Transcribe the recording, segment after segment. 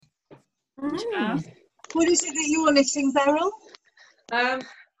What is it that you're knitting, Beryl?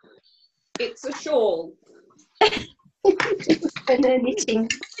 It's a shawl. And they're knitting.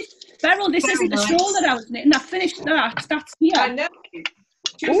 Beryl, this isn't the shawl that I was knitting. I finished that. That's here. I know.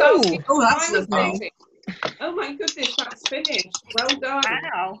 She was asking Oh, that's if I was lovely. knitting. Oh my goodness, that's finished. Well done.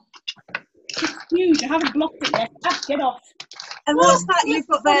 Wow. It's huge. I haven't blocked it yet. Get off. And what's that you've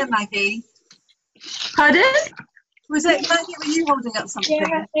got there, Maggie? Pardon? Was it, Maggie, were you holding up something?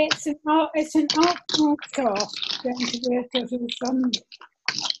 Yeah, it's an art craft going to work out of some, what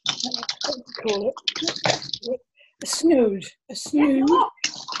do you call it? A snood. A snood. My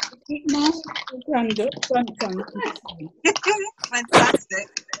grandson. Fantastic.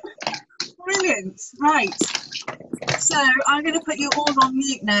 Brilliant. Right. So I'm going to put you all on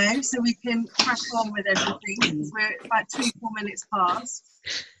mute now so we can crack on with everything. We're about 3-4 minutes past.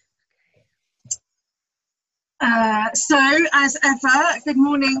 So, as ever, good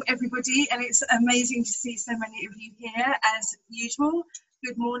morning, everybody, and it's amazing to see so many of you here, as usual.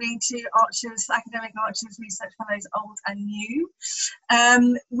 Good morning to Archers, Academic Archers, Research Fellows, old and new.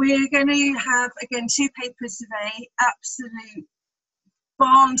 We're going to have, again, 2 papers today, absolute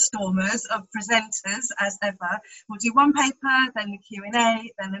barnstormers of presenters, as ever. We'll do one paper, then the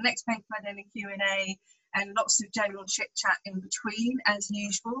Q&A, then the next paper, then the Q&A, and lots of general chit-chat in between, as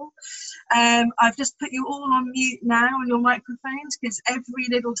usual. I've just put you all on mute now on your microphones, because every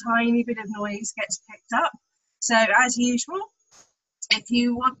little tiny bit of noise gets picked up. So, as usual, if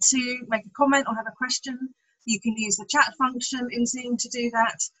you want to make a comment or have a question, you can use the chat function in Zoom to do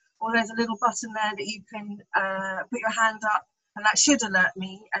that, or there's a little button there that you can put your hand up, and that should alert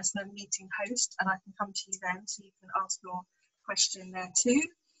me as the meeting host, and I can come to you then, so you can ask your question there too.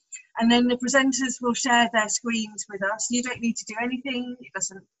 And then the presenters will share their screens with us. You don't need to do anything. It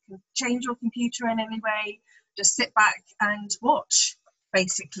doesn't change your computer in any way. Just sit back and watch,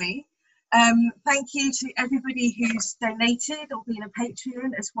 basically. Thank you to everybody who's donated or been a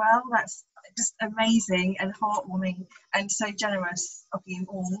Patreon as well. That's just amazing and heartwarming and so generous of you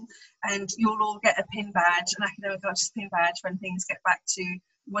all. And you'll all get a pin badge, an Academic Archers pin badge, when things get back to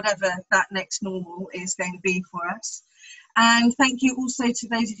whatever that next normal is going to be for us. And thank you also to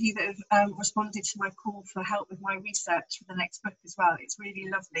those of you that have responded to my call for help with my research for the next book as well. It's really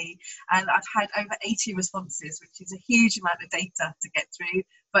lovely. And I've had over 80 responses, which is a huge amount of data to get through,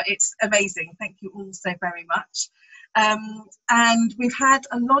 but it's amazing. Thank you all so very much. And we've had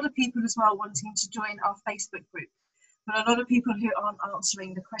a lot of people as well wanting to join our Facebook group, but a lot of people who aren't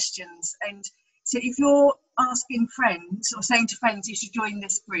answering the questions. And so if you're asking friends or saying to friends you should join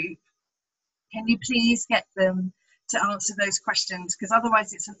this group, can you please get them to answer those questions, because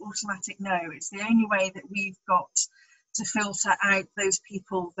otherwise it's an automatic no. It's the only way that we've got to filter out those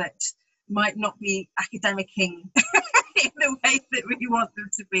people that might not be academicing in the way that we want them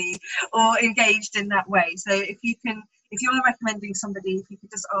to be, or engaged in that way. So if you're recommending somebody, if you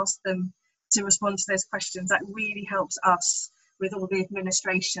could just ask them to respond to those questions, that really helps us with all the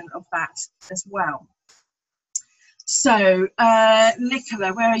administration of that as well. So,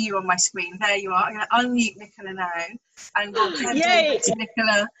 Nicola, where are you on my screen? There you are. I'm going to unmute Nicola now, and we'll hand over to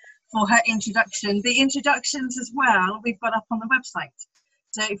Nicola for her introduction. The introductions as well, we've got up on the website.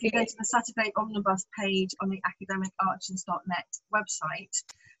 So if you go to the Saturday Omnibus page on the academicarchers.net website,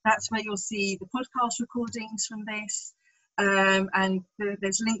 that's where you'll see the podcast recordings from this, and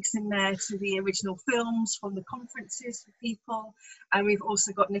there's links in there to the original films from the conferences for people, and we've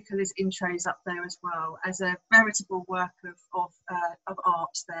also got Nicola's intros up there as well as a veritable work of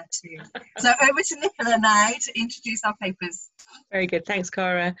art there too. So over to Nicola now to introduce our papers. Very good, thanks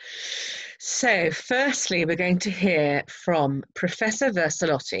Cara. So firstly we're going to hear from Professor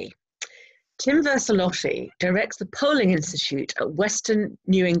Versalotti. Tim Versalotti directs the Polling Institute at Western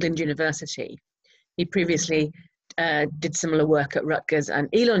New England University. He previously did similar work at Rutgers and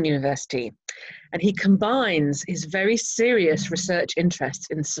Elon University, and he combines his very serious research interests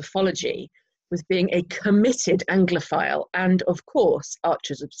in psephology with being a committed Anglophile and, of course,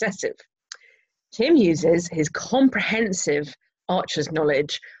 Archer's obsessive. Tim uses his comprehensive Archer's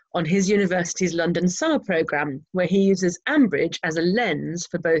knowledge on his university's London summer programme, where he uses Ambridge as a lens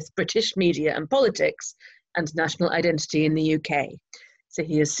for both British media and politics and national identity in the UK. So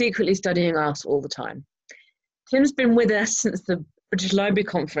he is secretly studying us all the time. Tim's been with us since the British Library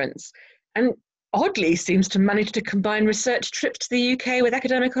Conference, and oddly seems to manage to combine research trips to the UK with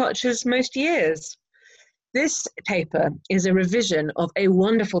Academic Archers most years. This paper is a revision of a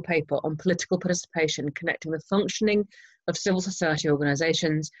wonderful paper on political participation, connecting the functioning of civil society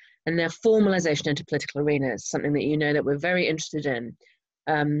organisations and their formalisation into political arenas, something that you know that we're very interested in.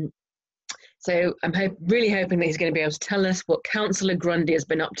 So I'm really hoping that he's going to be able to tell us what Councillor Grundy has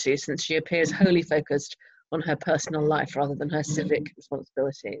been up to, since she appears wholly focused on her personal life rather than her civic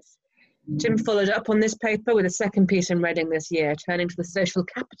responsibilities. Tim followed up on this paper with a second piece in Reading this year, turning to the social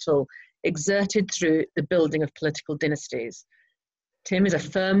capital exerted through the building of political dynasties. Tim is a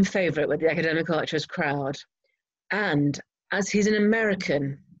firm favourite with the academic archers crowd, and as he's an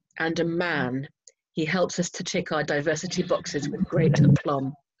American and a man, he helps us to tick our diversity boxes with great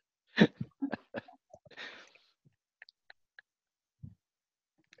aplomb.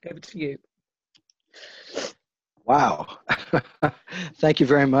 Over to you. Wow. Thank you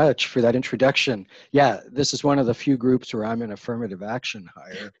very much for that introduction. Yeah, this is one of the few groups where I'm an affirmative action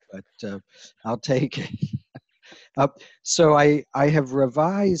hire, but I'll take it. So I have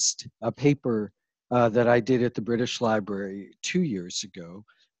revised a paper that I did at the British Library 2 years ago,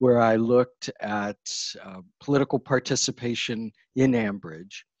 where I looked at political participation in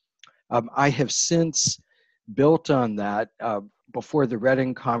Ambridge. I have since built on that. Before the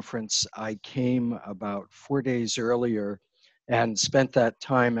Reading conference, I came about 4 days earlier and spent that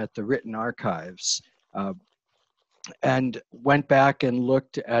time at the Written Archives and went back and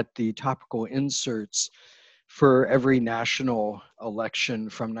looked at the topical inserts for every national election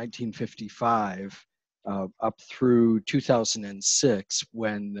from 1955 up through 2006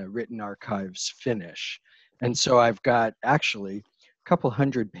 when the Written Archives finish. And so I've got actually a couple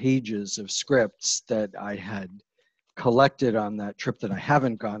hundred pages of scripts that I had collected on that trip that I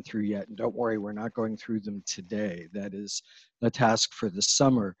haven't gone through yet. And don't worry, we're not going through them today. That is a task for the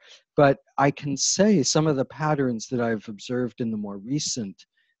summer. But I can say some of the patterns that I've observed in the more recent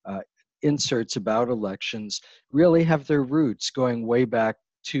inserts about elections really have their roots going way back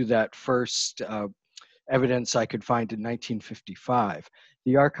to that first evidence I could find in 1955.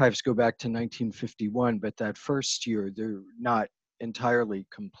 The archives go back to 1951, but that first year, they're not entirely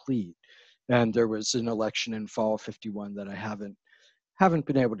complete. And there was an election in fall of 51 that I haven't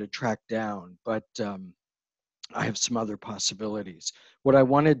been able to track down, but I have some other possibilities. What I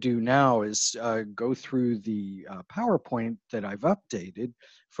want to do now is go through the PowerPoint that I've updated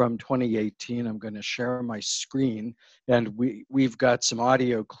from 2018. I'm going to share my screen, and we've got some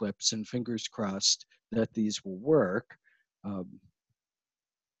audio clips, and fingers crossed that these will work. All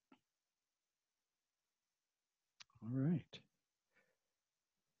right.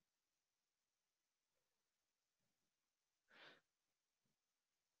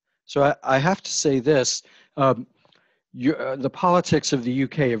 So I have to say this, the politics of the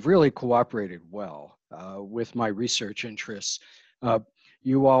UK have really cooperated well with my research interests.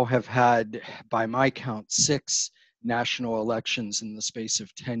 You all have had, by my count, 6 national elections in the space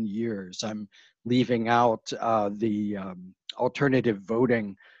of 10 years. I'm leaving out the alternative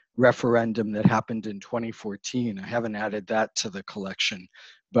voting referendum that happened in 2014. I haven't added that to the collection,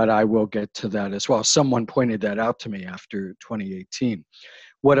 but I will get to that as well. Someone pointed that out to me after 2018.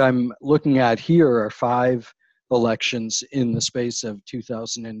 What I'm looking at here are 5 elections in the space of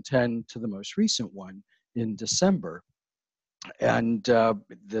 2010 to the most recent one in December. And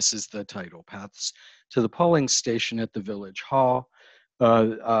this is the title, Paths to the Polling Station at the Village Hall.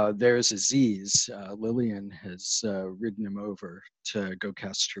 There's Aziz. Lillian has ridden him over to go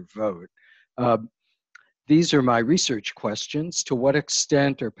cast her vote. These are my research questions. To what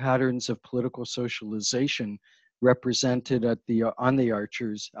extent are patterns of political socialization represented at on the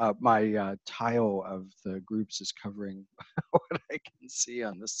Archers? My tile of the groups is covering what I can see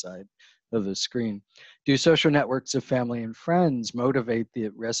on this side of the screen. Do social networks of family and friends motivate the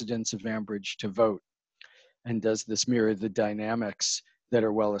residents of Ambridge to vote? And does this mirror the dynamics that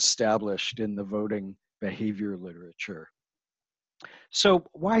are well established in the voting behavior literature? So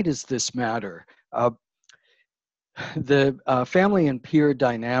why does this matter? The family and peer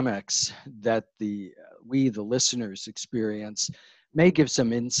dynamics that we, the listeners, experience may give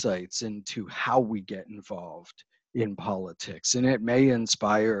some insights into how we get involved in politics, and it may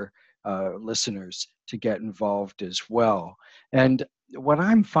inspire listeners to get involved as well. And what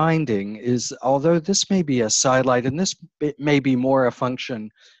I'm finding is, although this may be a sidelight, and this may be more a function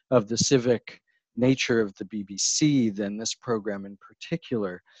of the civic nature of the BBC than this program in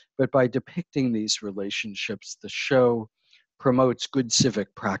particular, but by depicting these relationships, the show promotes good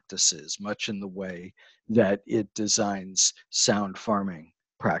civic practices, much in the way that it designs sound farming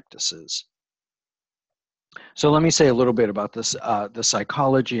practices. So let me say a little bit about this, the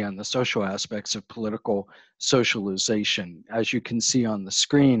psychology and the social aspects of political socialization. As you can see on the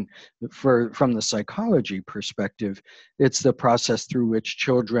screen, from the psychology perspective, it's the process through which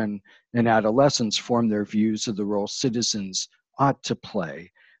children and adolescents form their views of the role citizens ought to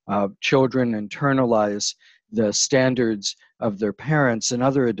play. Children internalize the standards of their parents and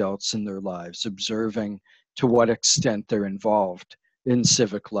other adults in their lives, observing to what extent they're involved in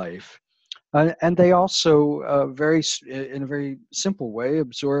civic life. And they also, in a very simple way,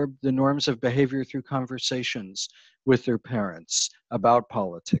 absorb the norms of behavior through conversations with their parents about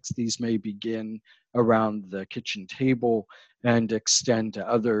politics. These may begin around the kitchen table and extend to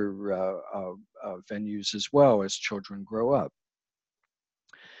other venues as well as children grow up.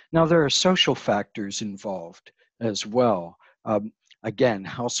 Now, there are social factors involved as well. Again,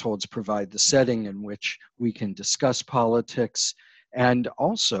 households provide the setting in which we can discuss politics, and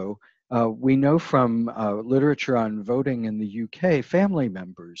also we know from literature on voting in the UK, family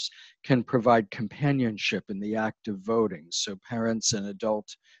members can provide companionship in the act of voting. So parents and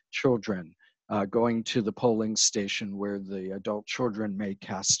adult children going to the polling station where the adult children may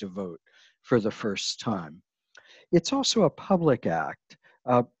cast a vote for the first time. It's also a public act.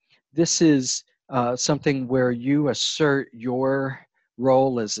 This is something where you assert your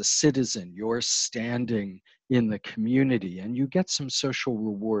role as a citizen, your standing in the community, and you get some social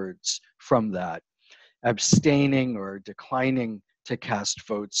rewards from that. Abstaining or declining to cast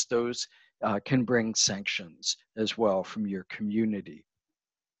votes, those can bring sanctions as well from your community.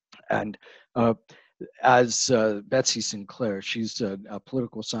 And as Betsy Sinclair, she's a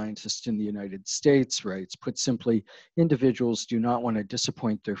political scientist in the United States, writes, put simply, individuals do not want to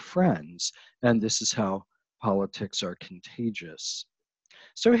disappoint their friends, and this is how politics are contagious.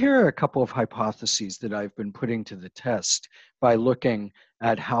 So here are a couple of hypotheses that I've been putting to the test by looking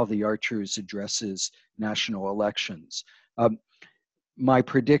at how the Archers addresses national elections. My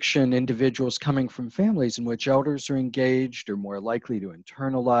prediction, individuals coming from families in which elders are engaged are more likely to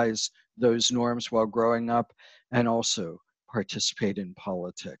internalize those norms while growing up and also participate in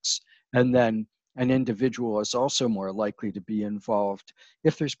politics. And then an individual is also more likely to be involved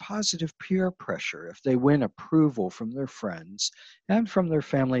if there's positive peer pressure, if they win approval from their friends and from their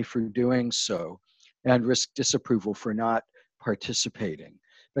family for doing so, and risk disapproval for not participating.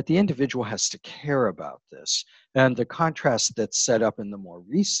 But the individual has to care about this. And the contrast that's set up in the more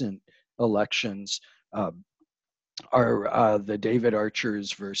recent elections are the David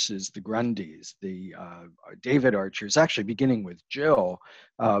Archers versus the Grundys. The David Archers, actually beginning with Jill,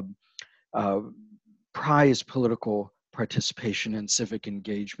 prize political participation and civic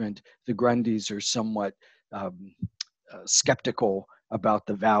engagement. The Grundys are somewhat skeptical about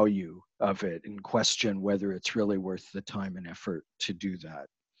the value of it and question whether it's really worth the time and effort to do that.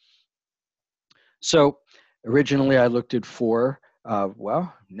 So originally I looked at 4,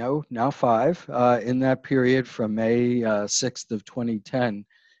 now 5, in that period from May 6th of 2010,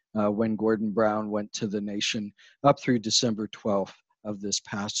 when Gordon Brown went to the nation, up through December 12th of this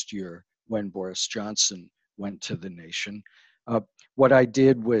past year, when Boris Johnson went to the nation. What I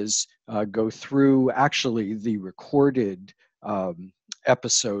did was go through actually the recorded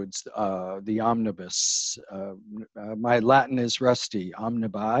episodes, the omnibus, my Latin is rusty,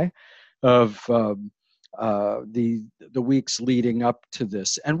 omnibi, of the weeks leading up to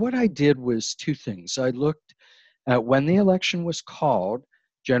this. And what I did was 2 things. I looked at when the election was called,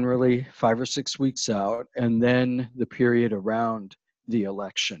 generally 5 or 6 weeks out, and then the period around the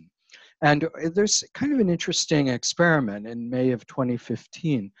election. And there's kind of an interesting experiment in May of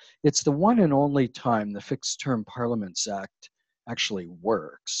 2015. It's the one and only time the Fixed Term Parliaments Act actually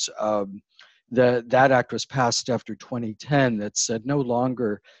works. That act was passed after 2010 that said no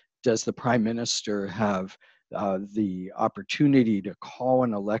longer does the Prime Minister have the opportunity to call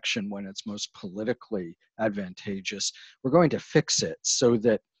an election when it's most politically advantageous. We're going to fix it so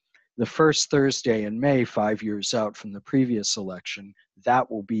that the first Thursday in May, 5 years out from the previous election, that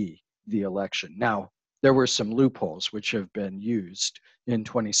will be the election. Now, there were some loopholes which have been used in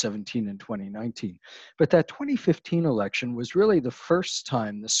 2017 and 2019. But that 2015 election was really the first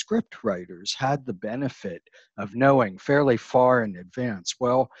time the script writers had the benefit of knowing fairly far in advance,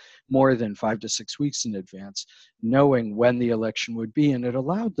 well, more than 5 to 6 weeks in advance, knowing when the election would be. And it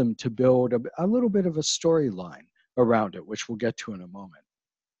allowed them to build a little bit of a storyline around it, which we'll get to in a moment.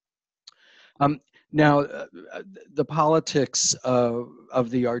 Now, the politics of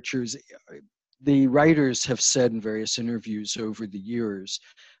the Archers, the writers have said in various interviews over the years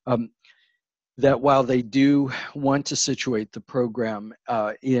that while they do want to situate the program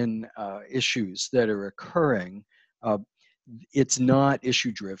in issues that are occurring, it's not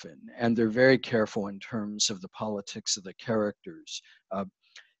issue driven, and they're very careful in terms of the politics of the characters.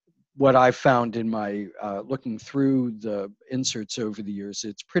 What I found in my looking through the inserts over the years,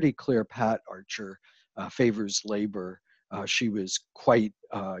 it's pretty clear Pat Archer favors Labor. She was quite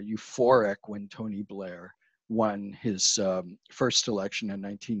euphoric when Tony Blair won his first election in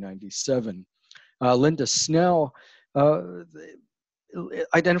 1997. Linda Snell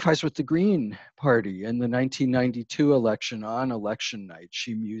identifies with the Green Party in the 1992 election. On election night,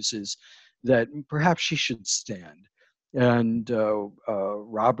 she muses that perhaps she should stand. And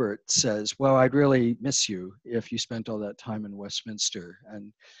Robert says, well, I'd really miss you if you spent all that time in Westminster.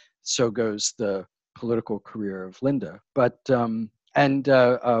 And so goes the political career of Linda. But,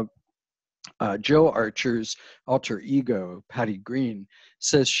 Jill Archer's alter ego, Patty Green,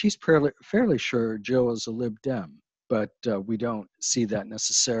 says she's fairly sure Jill is a Lib Dem, but we don't see that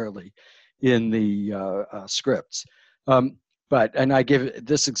necessarily in the scripts. And I give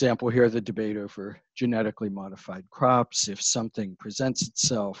this example here, the debate over genetically modified crops. If something presents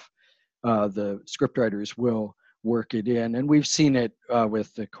itself, the scriptwriters will work it in. And we've seen it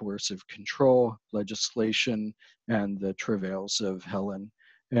with the coercive control legislation and the travails of Helen.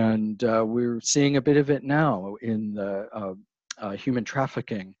 And we're seeing a bit of it now in the human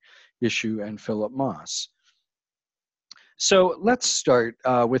trafficking issue and Philip Moss. So let's start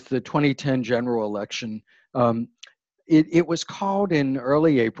with the 2010 general election. It was called in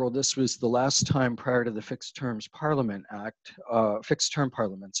early April. This was the last time prior to the Fixed Term Parliaments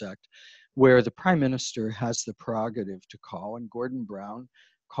Act, where the Prime Minister has the prerogative to call, and Gordon Brown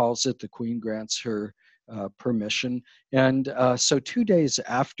calls it. The Queen grants her permission. And so 2 days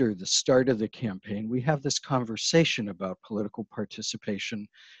after the start of the campaign, we have this conversation about political participation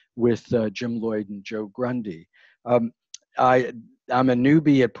with Jim Lloyd and Joe Grundy. I'm a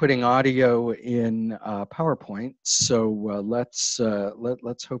newbie at putting audio in PowerPoint, so let's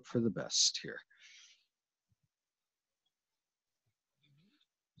hope for the best here.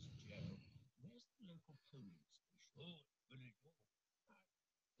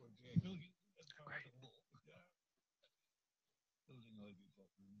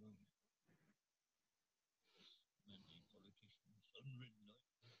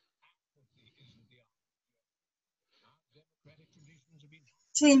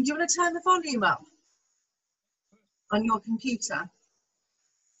 Tim, do you want to turn the volume up on your computer?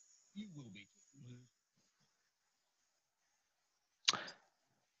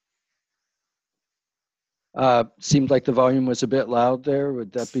 Seemed like the volume was a bit loud there.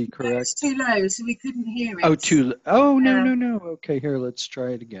 Would that be correct? It's too low, so we couldn't hear it. Oh, no. Okay, here, let's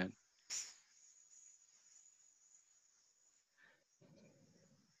try it again.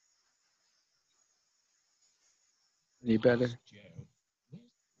 Any better?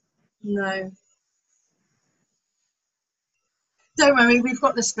 No. Don't worry, we've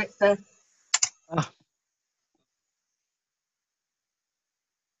got the script there.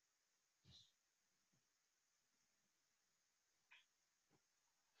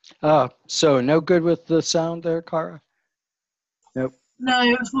 So no good with the sound there, Cara? Nope. No,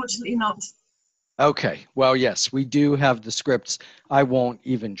 unfortunately not. Okay, well, yes, we do have the scripts. I won't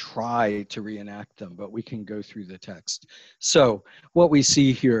even try to reenact them, but we can go through the text. So what we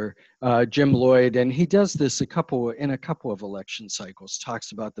see here, Jim Lloyd, and he does this in a couple of election cycles,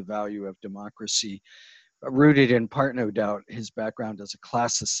 talks about the value of democracy, rooted in part, no doubt, his background as a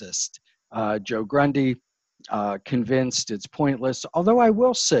classicist. Joe Grundy, convinced it's pointless, although I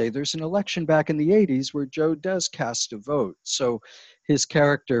will say there's an election back in the 80s where Joe does cast a vote. So his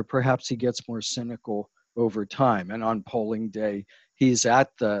character, perhaps he gets more cynical over time. And on polling day, he's at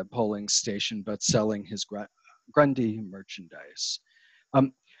the polling station, but selling his Grundy merchandise.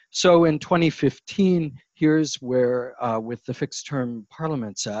 So in 2015, here's where, with the Fixed Term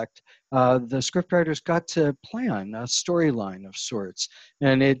Parliaments Act, the scriptwriters got to plan a storyline of sorts,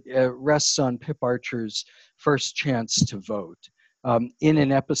 and it rests on Pip Archer's first chance to vote. In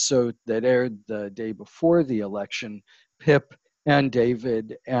an episode that aired the day before the election, Pip and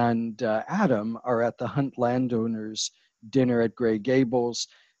David and Adam are at the Hunt landowners' dinner at Grey Gables.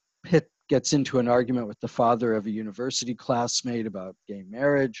 Pip gets into an argument with the father of a university classmate about gay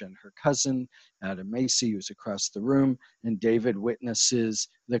marriage and her cousin, Adam Macy, who's across the room, and David witnesses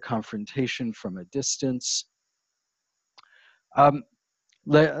the confrontation from a distance.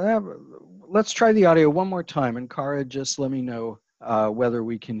 Let's try the audio one more time, and Cara, just let me know whether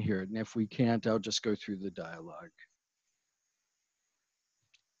we can hear it, and if we can't, I'll just go through the dialogue.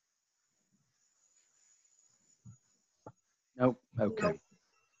 Nope, okay.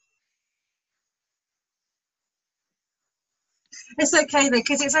 It's okay though,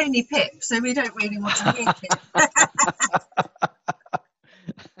 because it's only Pip, so we don't really want to hear Pip.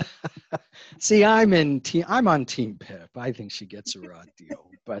 See, I'm on Team Pip. I think she gets a raw deal,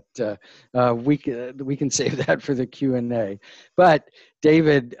 but we can save that for the Q&A. But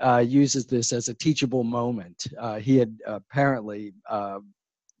David uses this as a teachable moment. He had apparently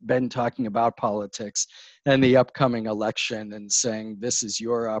been talking about politics and the upcoming election and saying, this is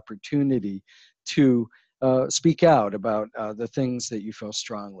your opportunity to speak out about the things that you feel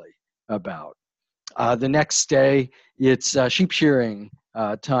strongly about. The next day, it's sheep shearing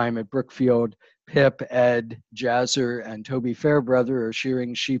time at Brookfield. Pip, Ed, Jazzer, and Toby Fairbrother are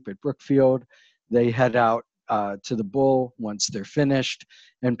shearing sheep at Brookfield. They head out to the bull once they're finished,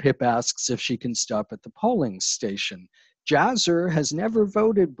 and Pip asks if she can stop at the polling station. Jazzer has never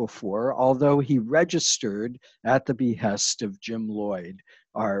voted before, although he registered at the behest of Jim Lloyd,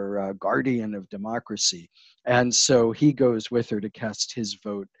 our guardian of democracy. And so he goes with her to cast his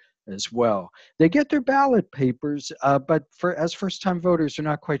vote as well. They get their ballot papers, but as first-time voters, they're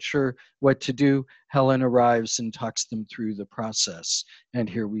not quite sure what to do. Helen arrives and talks them through the process. And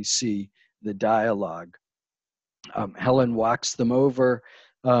here we see the dialogue. Helen walks them over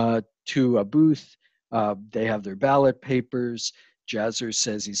to a booth. They have their ballot papers. Jazzer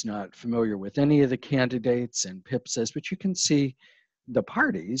says he's not familiar with any of the candidates, and Pip says, but you can see the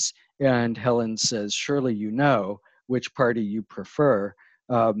parties. And Helen says, surely you know which party you prefer.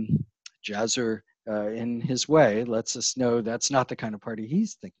 Jazzer, in his way, lets us know that's not the kind of party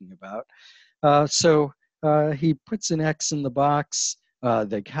he's thinking about. So he puts an X in the box.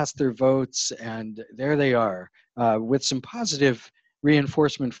 They cast their votes, and there they are, with some positive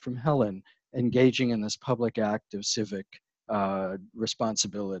reinforcement from Helen, engaging in this public act of civic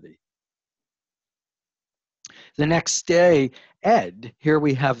responsibility. The next day, Ed, here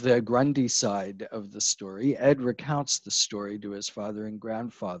we have the Grundy side of the story. Ed recounts the story to his father and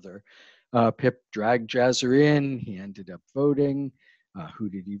grandfather. Pip dragged Jazzer in. He ended up voting. Who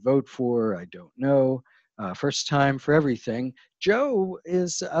did he vote for? I don't know. First time for everything. Joe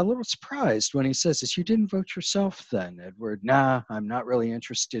is a little surprised when he says this. You didn't vote yourself then, Edward? Nah, I'm not really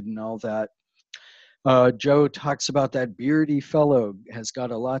interested in all that. Joe talks about that beardy fellow has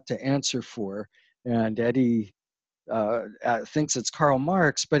got a lot to answer for. And Eddie thinks it's Karl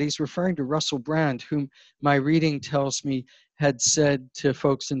Marx, but he's referring to Russell Brand, whom my reading tells me had said to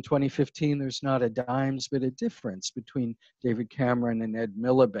folks in 2015, there's not a dimes but a difference between David Cameron and Ed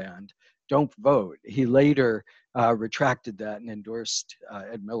Miliband. Don't vote. He later retracted that and endorsed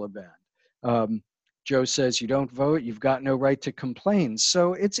Ed Miliband. Joe says, you don't vote, you've got no right to complain.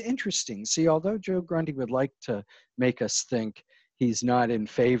 So it's interesting. See, although Joe Grundy would like to make us think he's not in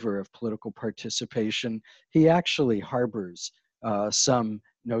favor of political participation, he actually harbors some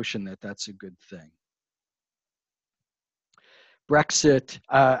notion that that's a good thing. Brexit,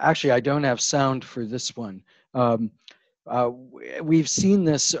 actually I don't have sound for this one. We've seen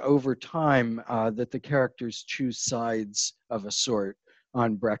this over time, that the characters choose sides of a sort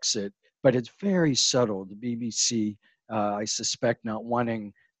on Brexit, but it's very subtle. The BBC, I suspect, not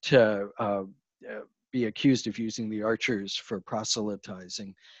wanting to be accused of using the Archers for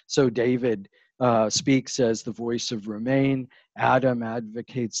proselytizing. So David speaks as the voice of Remain. Adam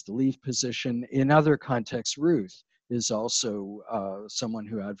advocates the Leave position. In other contexts, Ruth is also someone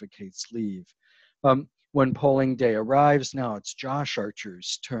who advocates Leave. When polling day arrives, now it's Josh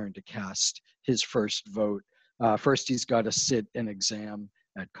Archer's turn to cast his first vote. First, he's got to sit an exam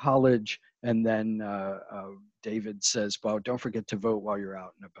at college, and then David says, well, don't forget to vote while you're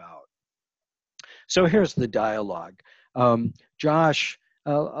out and about. So here's the dialogue. Josh,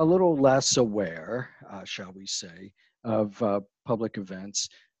 a little less aware, shall we say, of public events.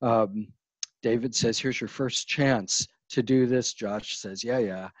 David says, here's your first chance to do this. Josh says,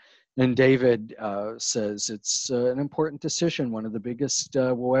 yeah. And David says, it's an important decision, one of the biggest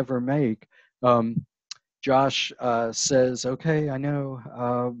we'll ever make. Josh says, okay, I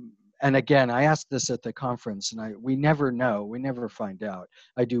know. And again, I asked this at the conference, and we never know, we never find out.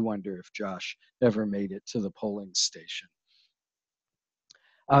 I do wonder if Josh ever made it to the polling station.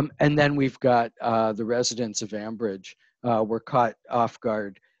 And then we've got the residents of Ambridge were caught off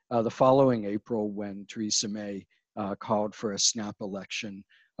guard the following April when Theresa May called for a snap election.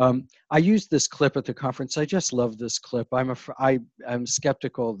 I used this clip at the conference. I just love this clip. I'm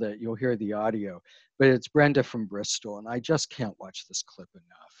skeptical that you'll hear the audio, but it's Brenda from Bristol, and I just can't watch this clip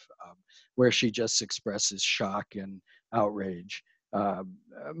enough, where she just expresses shock and outrage,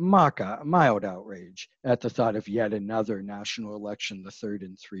 mild outrage at the thought of yet another national election, the third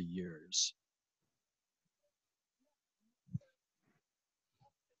in 3 years.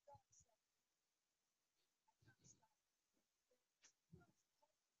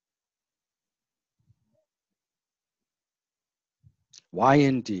 Why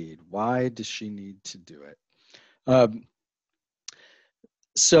indeed? Why does she need to do it?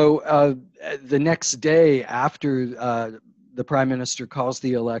 So the next day after the Prime Minister calls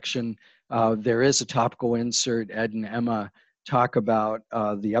the election, there is a topical insert. Ed and Emma talk about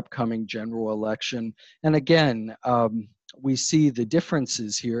the upcoming general election. And again, we see the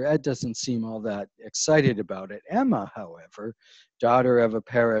differences here. Ed doesn't seem all that excited about it. Emma, however, daughter of a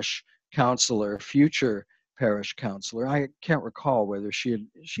parish councilor, future parish councilor, I can't recall whether she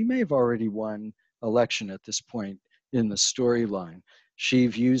may have already won election at this point in the storyline. She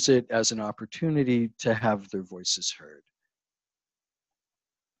views it as an opportunity to have their voices heard.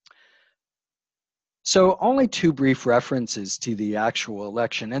 So only two brief references to the actual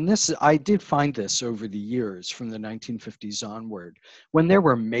election. And this, I did find this over the years from the 1950s onward. When there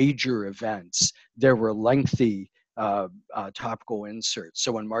were major events, there were lengthy topical inserts.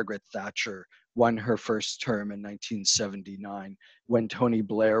 So when Margaret Thatcher won her first term in 1979, when Tony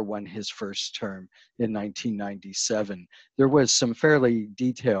Blair won his first term in 1997, there was some fairly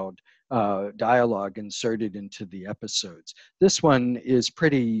detailed dialogue inserted into the episodes. This one is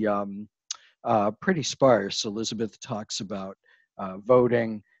pretty sparse. Elizabeth talks about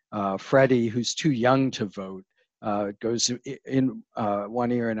voting. Freddie, who's too young to vote, goes in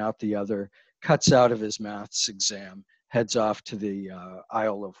one ear and out the other, cuts out of his maths exam, heads off to the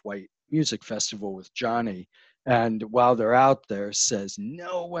Isle of Wight Music Festival with Johnny, and while they're out there says,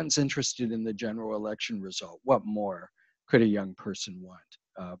 no one's interested in the general election result. What more could a young person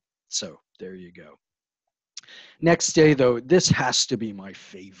want? So there you go. Next day, though, this has to be my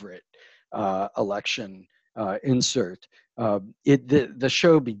favorite election insert. The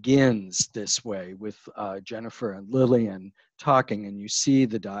show begins this way with Jennifer and Lillian talking, and you see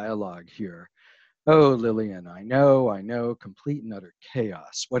the dialogue here. Oh, Lillian, I know, complete and utter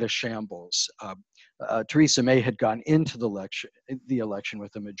chaos. What a shambles. Theresa May had gone into the election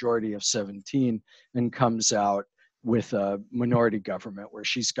with a majority of 17 and comes out with a minority government where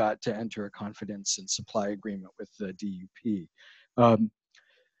she's got to enter a confidence and supply agreement with the DUP.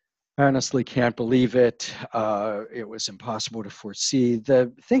 I honestly can't believe it. It was impossible to foresee.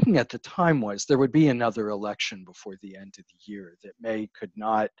 The thinking at the time was there would be another election before the end of the year, that May could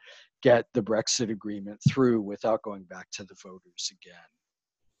not get the Brexit agreement through without going back to the voters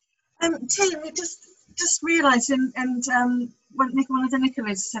again. Tim, we just realised, and one of the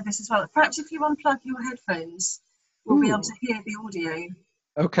Nicholas said this as well, perhaps if you unplug your headphones, we'll be able to hear the audio.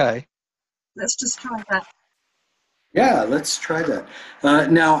 Okay. Let's just try that. Yeah, let's try that.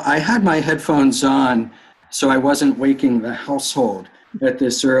 Now, I had my headphones on, so I wasn't waking the household at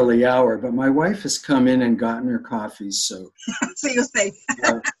this early hour, but my wife has come in and gotten her coffee, so... So you're safe.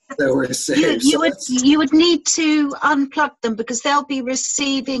 So we're safe. You would need to unplug them because they'll be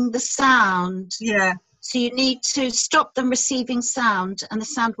receiving the sound. Yeah. So you need to stop them receiving sound, and the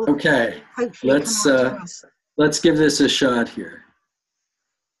sound will hopefully come out to us. Let's give this a shot here.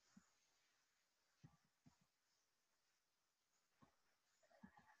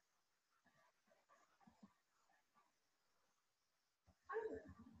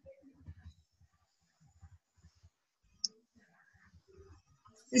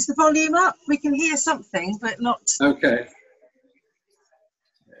 Is the volume up? We can hear something, but not... Okay.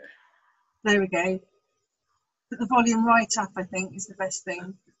 There we go. Put the volume right up, I think, is the best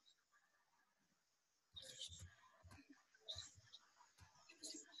thing.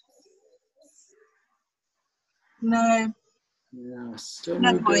 No. Yeah, still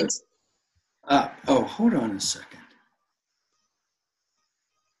Never no good. mind. Oh, hold on a second.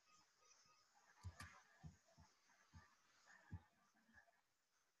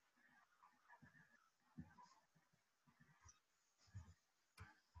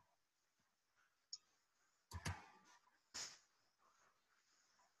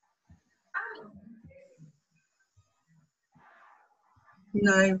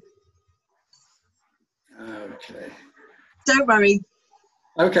 No. Okay. Don't worry.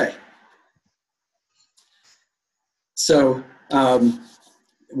 Okay. So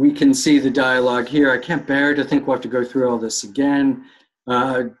we can see the dialogue here. I can't bear to think we'll have to go through all this again.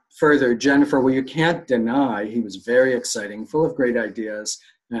 Further, Jennifer, well, you can't deny he was very exciting, full of great ideas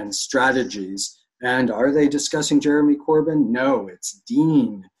and strategies. And are they discussing Jeremy Corbyn? No, it's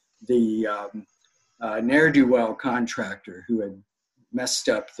Dean, the ne'er-do-well contractor who had messed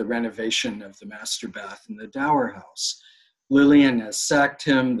up the renovation of the master bath in the Dower House. Lillian has sacked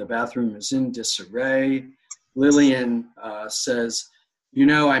him. The bathroom is in disarray. Lillian says, you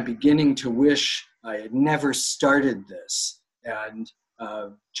know, I'm beginning to wish I had never started this. And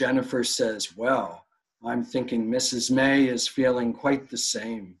Jennifer says, well, I'm thinking Mrs. May is feeling quite the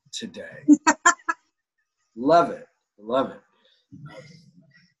same today. Love it. Love it.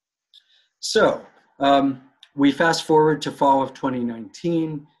 So we fast forward to fall of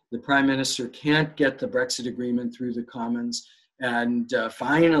 2019. The Prime Minister can't get the Brexit agreement through the Commons and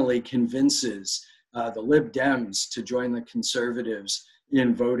finally convinces the Lib Dems to join the Conservatives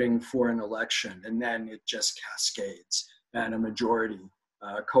in voting for an election. And then it just cascades. and a majority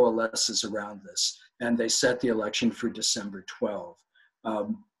coalesces around this, and they set the election for December 12.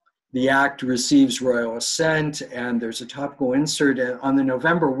 The act receives royal assent, and there's a topical insert on the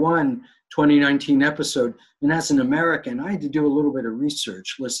November 1, 2019 episode. And as an American, I had to do a little bit of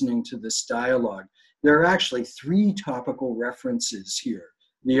research listening to this dialogue. There are actually 3 topical references here,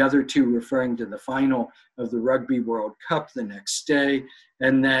 the other 2 referring to the final of the Rugby World Cup the next day,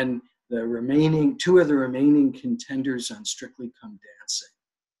 and then the remaining 2 of the remaining contenders on Strictly Come Dancing.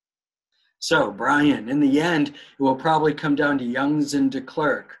 So, Brian, in the end, it will probably come down to Youngs and de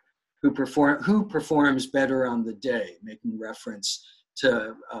Klerk, who performs better on the day, making reference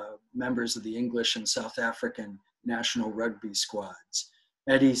to members of the English and South African national rugby squads.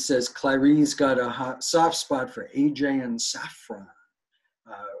 Eddie says Clarice got a soft spot for AJ and Saffron.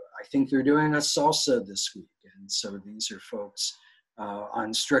 I think they're doing a salsa this week, and so these are folks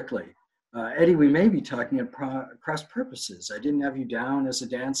on Strictly. Eddie, we may be talking at cross purposes. I didn't have you down as a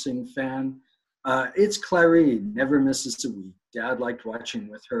dancing fan. It's Clarice, never misses a week. Dad liked watching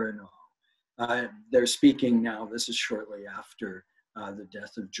with her and all. They're speaking now. This is shortly after the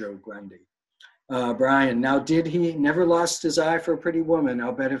death of Joe Grundy. Brian, now did he never lost his eye for a pretty woman?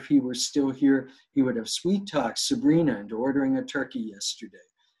 I'll bet if he were still here, he would have sweet-talked Sabrina into ordering a turkey yesterday.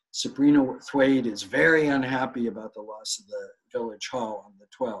 Sabrina Thwaite is very unhappy about the loss of the Village Hall on the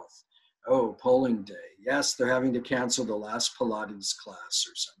 12th. Oh, polling day. Yes, they're having to cancel the last Pilates class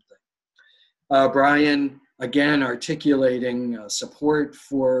or something. Brian, again, articulating support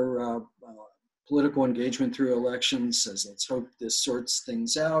for political engagement through elections, says, let's hope this sorts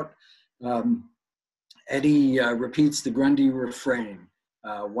things out. Eddie repeats the Grundy refrain,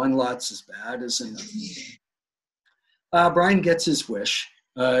 one lot's as bad as another. Brian gets his wish,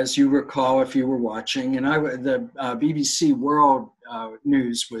 as you recall if you were watching, and the BBC World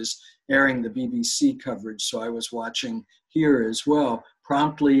News was airing the BBC coverage, so I was watching here as well.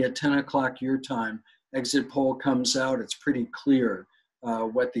 Promptly at 10 o'clock your time, exit poll comes out. It's pretty clear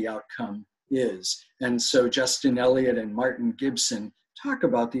what the outcome is. And so Justin Elliott and Martin Gibson talk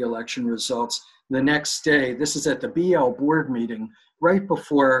about the election results the next day. This is at the BL board meeting, right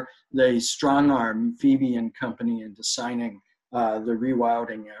before they strong-arm Phoebe and company into signing the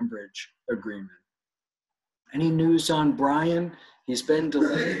rewilding Ambridge agreement. Any news on Brian? He's been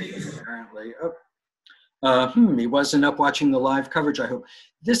delayed, apparently. He wasn't up watching the live coverage, I hope.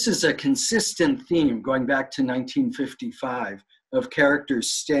 This is a consistent theme going back to 1955 of characters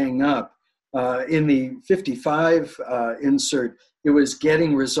staying up. In the 55 insert, it was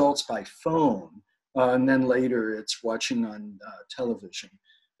getting results by phone, and then later it's watching on television.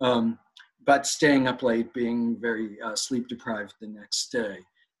 But staying up late, being very sleep deprived the next day.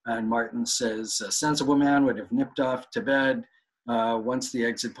 And Martin says, a sensible man would have nipped off to bed once the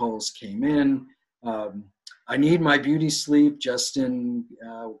exit polls came in. I need my beauty sleep. Justin,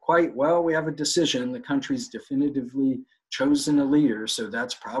 quite well, we have a decision. The country's definitively chosen a leader, so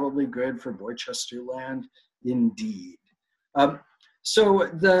that's probably good for Boychester land indeed. So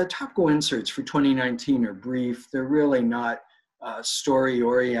the topical inserts for 2019 are brief. They're really not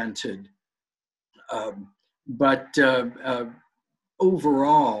story-oriented. But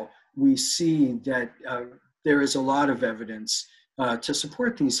overall, we see that there is a lot of evidence to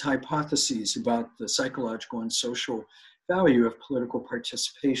support these hypotheses about the psychological and social value of political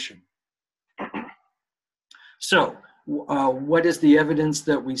participation. So, what is the evidence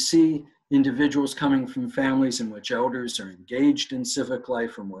that we see? Individuals coming from families in which elders are engaged in civic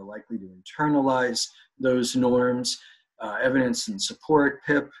life are more likely to internalize those norms. Evidence and support,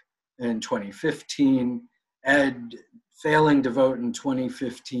 PIP in 2015, Ed failing to vote in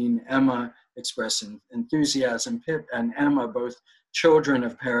 2015, Emma expressing enthusiasm, Pip and Emma, both children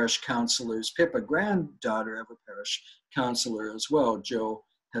of parish counselors, Pip a granddaughter of a parish counselor as well. Jill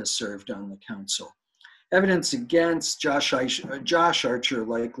has served on the council. Evidence against Josh Archer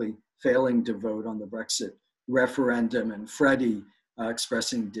likely failing to vote on the Brexit referendum, and Freddie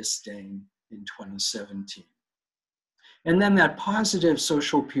expressing disdain in 2017. And then that positive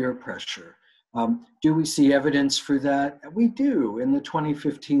social peer pressure. Do we see evidence for that? We do. In the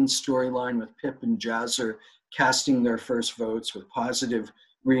 2015 storyline with Pip and Jazzer casting their first votes with positive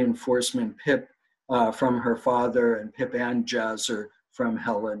reinforcement, Pip from her father and Pip and Jazzer from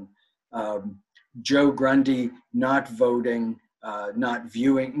Helen. Joe Grundy not voting, not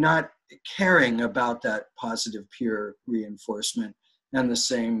viewing, not caring about that positive peer reinforcement. And the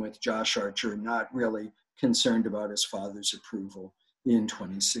same with Josh Archer, not really concerned about his father's approval in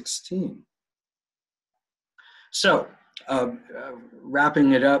 2016. So,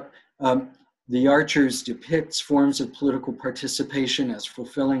 wrapping it up, the Archers depicts forms of political participation as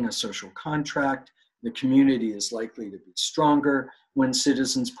fulfilling a social contract, The community is likely to be stronger when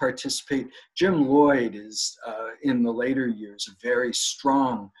citizens participate. Jim Lloyd is, in the later years, a very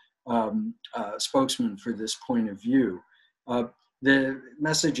strong spokesman for this point of view. The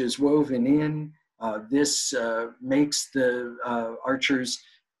message is woven in. This makes the Archers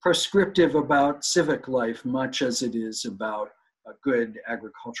prescriptive about civic life, much as it is about good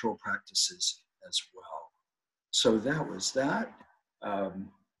agricultural practices as well. So that was that.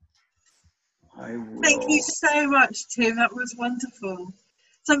 Thank you so much, Tim. That was wonderful.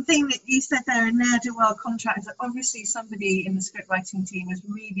 Something that you said there, a ne'er-do-well contractor. Obviously, somebody in the script writing team has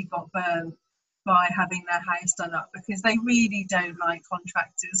really got burned by having their house done up, because they really don't like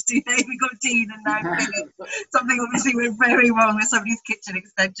contractors, do they? We got Dean and now Philip. Something obviously went very wrong with somebody's kitchen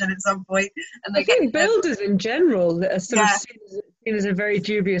extension at some point, and they I think builders in general are sort of seen as a very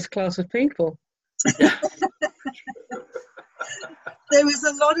dubious class of people. There was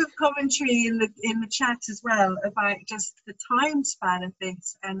a lot of commentary in the chat as well about just the time span of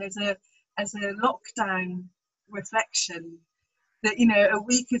this, and as a lockdown reflection, that, you know, a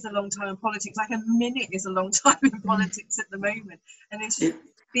week is a long time in politics, like a minute is a long time in politics at the moment, and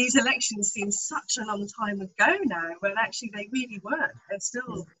these elections seem such a long time ago now, when actually they really weren't. They're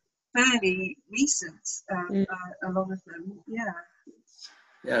still fairly recent, a lot of them.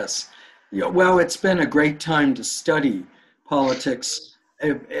 Yes. Yeah, well, it's been a great time to study politics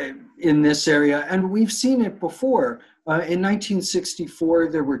in this area, and we've seen it before. In 1964,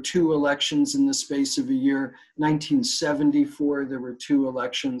 there were 2 elections in the space of a year. 1974, there were 2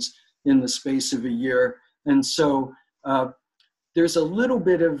 elections in the space of a year. And so there's a little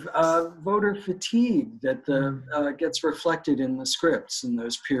bit of voter fatigue that gets reflected in the scripts in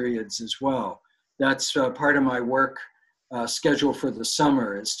those periods as well. That's part of my work schedule for the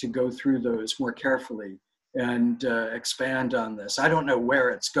summer, is to go through those more carefully and expand on this. I don't know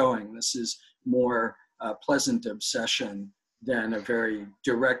where it's going. This is more pleasant obsession than a very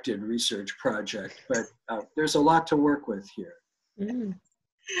directed research project, but there's a lot to work with here.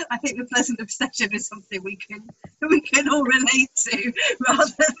 I think the pleasant obsession is something we can all relate to,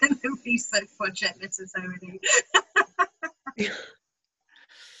 rather than the research project necessarily.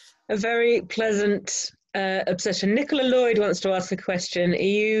 A very pleasant obsession. Nicola Lloyd wants to ask a question. Are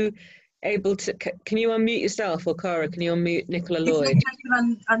you able to, can you unmute yourself, or Cara, can you unmute Nicola Lloyd? If Nicola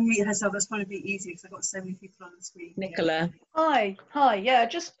can unmute herself, that's probably easier, because I've got so many people on the screen. Nicola. Hi. Yeah,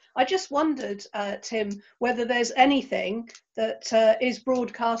 I just wondered, Tim, whether there's anything that is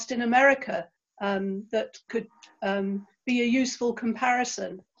broadcast in America that could be a useful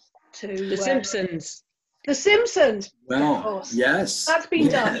comparison to The Simpsons. The Simpsons. Well, yes. That's been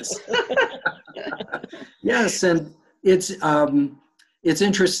done. Yes, and it's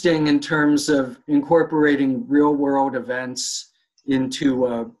interesting in terms of incorporating real-world events into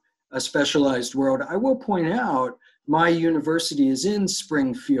a specialized world. I will point out, my university is in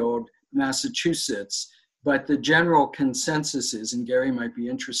Springfield, Massachusetts, but the general consensus is, and Gary might be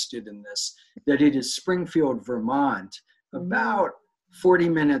interested in this, that it is Springfield, Vermont, about 40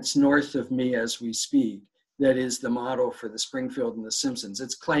 minutes north of me as we speak, that is the model for the Springfield and the Simpsons.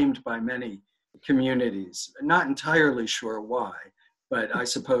 It's claimed by many communities. Not entirely sure why, but I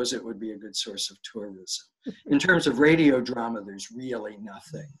suppose it would be a good source of tourism. In terms of radio drama, there's really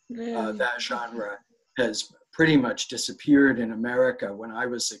nothing. That genre has pretty much disappeared in America. When I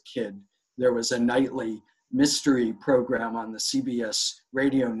was a kid, there was a nightly mystery program on the CBS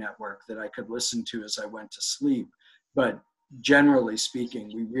radio network that I could listen to as I went to sleep. But generally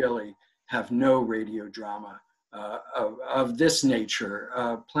speaking, we really have no radio drama of this nature.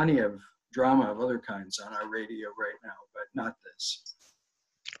 Plenty of drama of other kinds on our radio right now, but not this.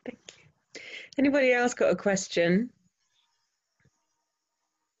 Thank you. Anybody else got a question?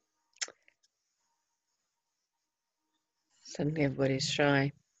 Suddenly everybody's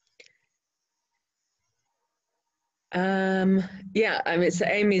shy. Yeah, I mean, so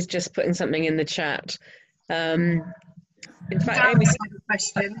Amy's just putting something in the chat. In fact, Amy's got a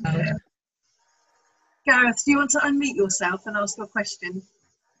question. Gareth, do you want to unmute yourself and ask your question?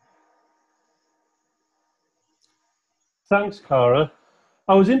 Thanks, Cara.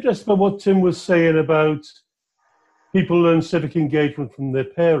 I was interested by what Tim was saying about people learn civic engagement from their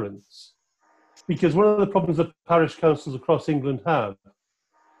parents, because one of the problems that parish councils across England have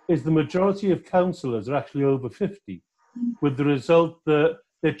is the majority of councillors are actually over 50, with the result that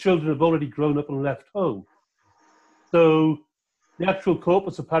their children have already grown up and left home. So the actual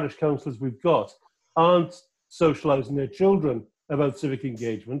corpus of parish councillors we've got aren't socialising their children about civic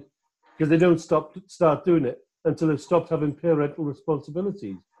engagement, because they don't start doing it until they've stopped having parental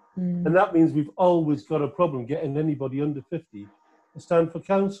responsibilities. And that means we've always got a problem getting anybody under 50 to stand for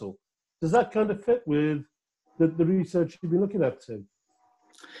council. Does that kind of fit with the research you've been looking at, Tim?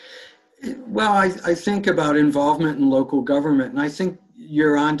 Well, I think about involvement in local government, and I think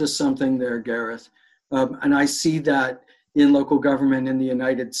you're onto something there, Gareth. And I see that in local government in the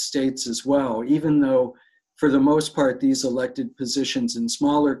United States as well, even though for the most part, these elected positions in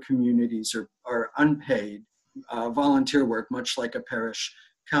smaller communities are unpaid volunteer work, much like a parish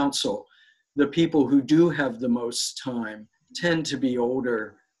council. The people who do have the most time tend to be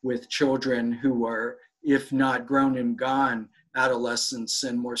older with children who are, if not grown and gone, adolescents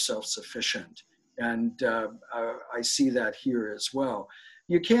and more self-sufficient. And I see that here as well.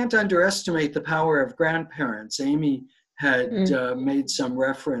 You can't underestimate the power of grandparents. Amy had made some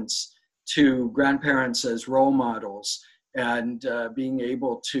reference to grandparents as role models and being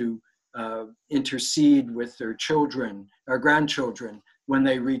able to intercede with their children or grandchildren when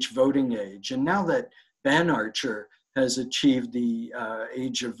they reach voting age. And now that Ben Archer has achieved the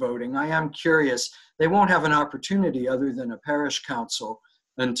age of voting, I am curious, they won't have an opportunity other than a parish council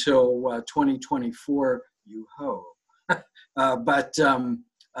until 2024, you hope. But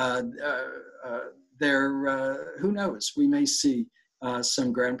who knows, we may see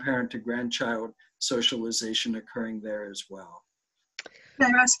some grandparent to grandchild socialization occurring there as well.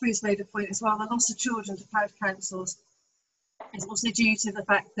 Claire Asprey's made a point as well. The loss of children to parish councils is also due to the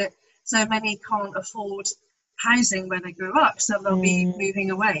fact that so many can't afford housing where they grew up, so they'll be moving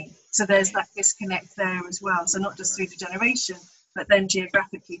away. So there's that disconnect there as well. So not just through the generation, but then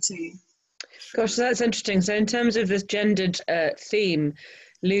geographically too. Gosh, that's interesting. So in terms of this gendered theme,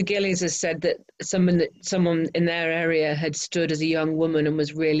 Lou Gillies has said that someone in their area had stood as a young woman and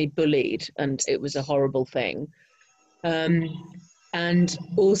was really bullied, and it was a horrible thing. And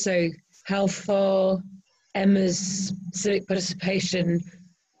also how far Emma's civic participation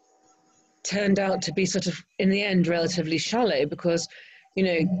turned out to be sort of, in the end, relatively shallow, because, you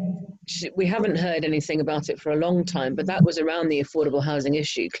know, we haven't heard anything about it for a long time, but that was around the affordable housing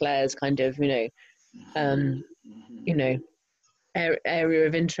issue, Claire's kind of, area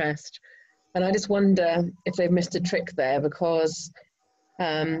of interest. And I just wonder if they've missed a trick there, because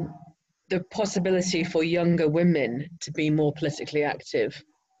the possibility for younger women to be more politically active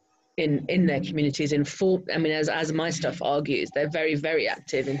in their communities, as my stuff argues, they're very, very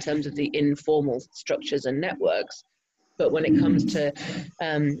active in terms of the informal structures and networks. But when it comes to,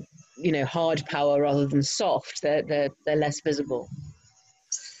 hard power rather than soft, they're less visible.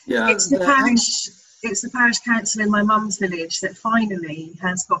 Yeah, it's the parish council in my mum's village that finally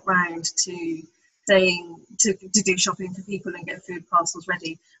has got round to saying to do shopping for people and get food parcels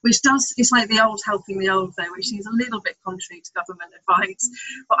ready, it's like the old helping the old though, which seems a little bit contrary to government advice.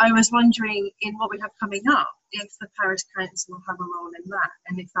 But I was wondering, in what we have coming up, if the parish council will have a role in that,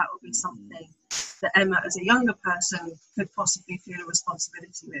 and if that would be something that Emma, as a younger person, could possibly feel a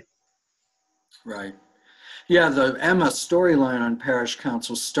responsibility with. Right. Yeah, the Emma storyline on parish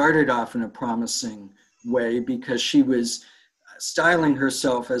council started off in a promising way because she was styling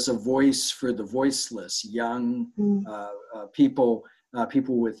herself as a voice for the voiceless, young people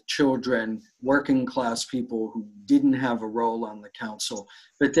with children, working class people who didn't have a role on the council.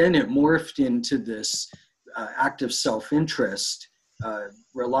 But then it morphed into this act of self-interest,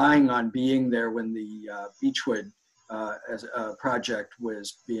 relying on being there when the Beechwood project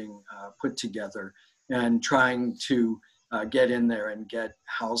was being put together, and trying to get in there and get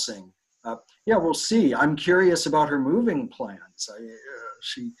housing. We'll see. I'm curious about her moving plans.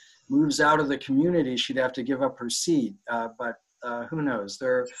 She moves out of the community, she'd have to give up her seat, but who knows?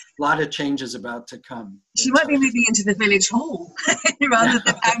 There are a lot of changes about to come. She might be moving into the village hall rather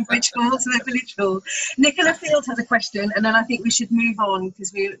than Ambridge Hall to the village hall. Nicola Field has a question, and then I think we should move on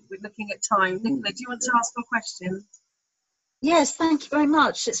because we're looking at time. Nicola, do you want to ask a question? Yes, thank you very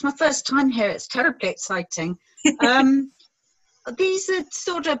much. It's my first time here. It's terribly exciting. These are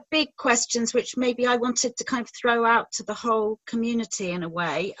sort of big questions which maybe I wanted to kind of throw out to the whole community in a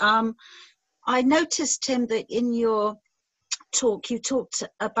way. I noticed, Tim, that in your talk you talked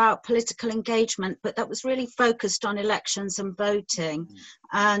about political engagement, but that was really focused on elections and voting.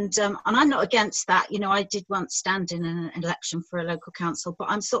 And I'm not against that. You know, I did once stand in an election for a local council, but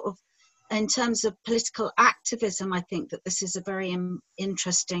I'm sort of, in terms of political activism, I think that this is a very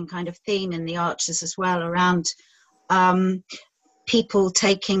interesting kind of theme in the Archers as well, around people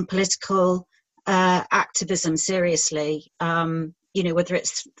taking political activism seriously, whether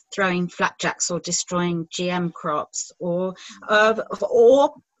it's throwing flapjacks or destroying GM crops or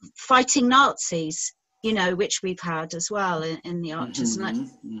fighting Nazis, which we've had as well in the Archers.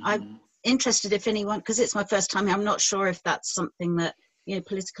 And I'm interested if anyone, because it's my first time here, I'm not sure if that's something that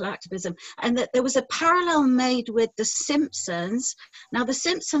political activism, and that there was a parallel made with The Simpsons. Now, The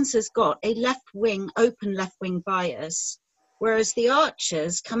Simpsons has got a open left-wing bias, whereas The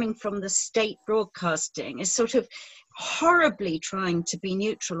Archers, coming from the state broadcasting, is sort of horribly trying to be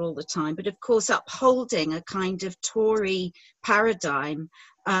neutral all the time, but of course upholding a kind of Tory paradigm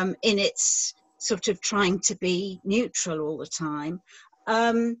in its sort of trying to be neutral all the time.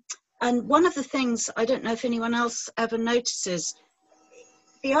 And one of the things, I don't know if anyone else ever notices,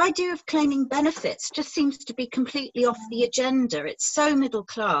 the idea of claiming benefits just seems to be completely off the agenda. It's so middle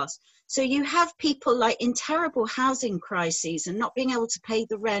class. So you have people like in terrible housing crises and not being able to pay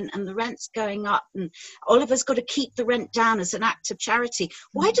the rent, and the rent's going up, and Oliver's got to keep the rent down as an act of charity.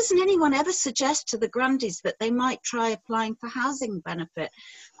 Why doesn't anyone ever suggest to the Grundys that they might try applying for housing benefit?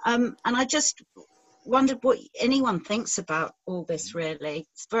 And I just wondered what anyone thinks about all this, really. It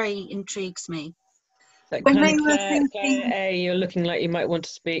very intrigues me. Claire A, you're looking like you might want to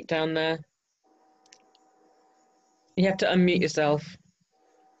speak down there. You have to unmute yourself.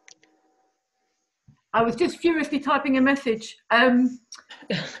 I was just furiously typing a message. The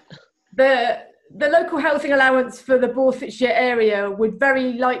local housing allowance for the Borsetshire area would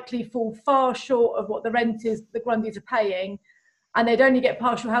very likely fall far short of what the renters, the Grundys, are paying, and they'd only get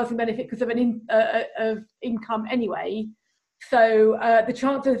partial housing benefit because of of income anyway. So the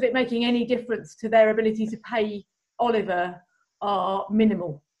chances of it making any difference to their ability to pay Oliver are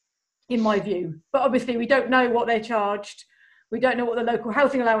minimal, in my view. But obviously we don't know what they're charged. We don't know what the local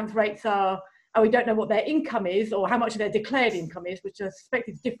housing allowance rates are, and we don't know what their income is or how much of their declared income is, which I suspect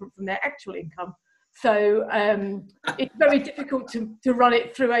is different from their actual income. So it's very difficult to run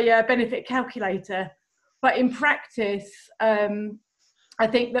it through a benefit calculator. But in practice, I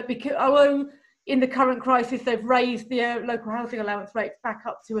think that because, although in the current crisis, they've raised the local housing allowance rates back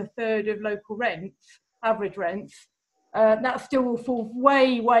up to 1/3 of local rents, average rents. That still will fall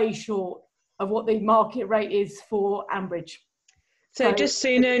way, way short of what the market rate is for Ambridge. So just so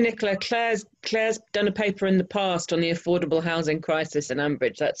you know, Nicola, Claire's done a paper in the past on the affordable housing crisis in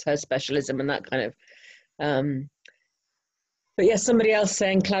Ambridge. That's her specialism and that kind of. But yes, somebody else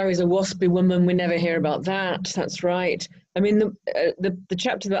saying Clary's a waspy woman. We never hear about that. That's right. I mean, the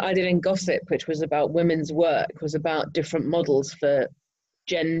chapter that I did in Gossip, which was about women's work, was about different models for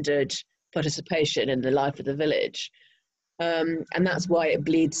gendered participation in the life of the village. And that's why it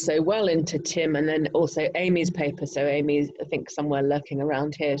bleeds so well into Tim and then also Amy's paper. So Amy, I think somewhere lurking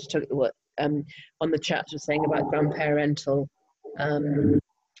around here, she took what on the chat was saying about grandparental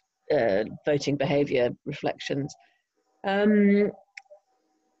voting behaviour reflections. So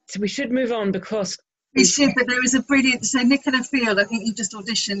we should move on because we should, but there was a brilliant, so Nicola Field, I think you just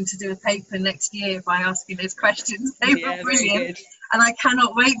auditioned to do a paper next year by asking those questions. They were brilliant. And I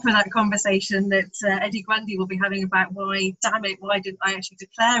cannot wait for that conversation that Eddie Grundy will be having about why, damn it, why didn't I actually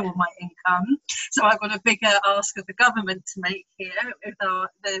declare all my income? So I've got a bigger ask of the government to make here with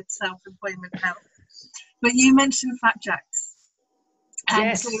the self-employment help. But you mentioned flapjacks. And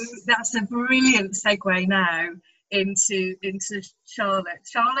yes. So that's a brilliant segue now into Charlotte.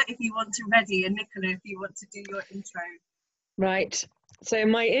 Charlotte, if you want to ready, and Nicola, if you want to do your intro. Right. So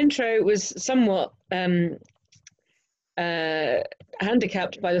my intro was somewhat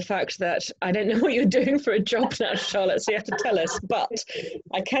handicapped by the fact that I don't know what you're doing for a job now, Charlotte, so you have to tell us. But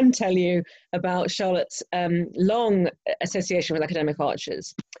I can tell you about Charlotte's long association with academic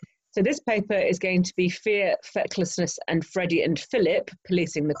archers. So this paper is going to be Fear, Fecklessness and Freddie and Philip,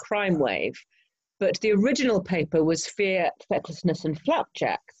 Policing the Crime Wave. But the original paper was Fear, Fecklessness and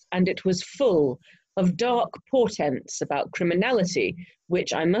Flapjacks, and it was full of dark portents about criminality,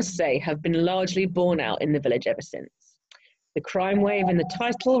 which I must say have been largely borne out in the village ever since. The crime wave in the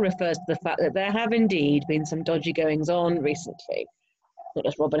title refers to the fact that there have indeed been some dodgy goings on recently. Not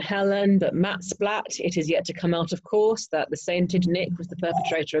just Rob and Helen, but Matt Splat. It is yet to come out, of course, that the sainted Nick was the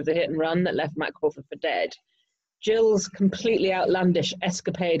perpetrator of the hit and run that left Matt Crawford for dead. Jill's completely outlandish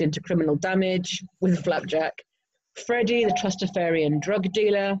escapade into criminal damage with Flapjack. Freddie, the Trustafarian drug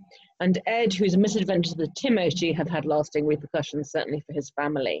dealer. And Ed, whose misadventures with Timothy have had lasting repercussions, certainly for his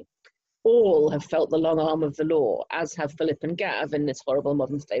family. All have felt the long arm of the law, as have Philip and Gav in this horrible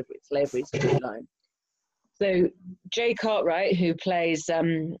modern slavery storyline. So Jay Cartwright, who plays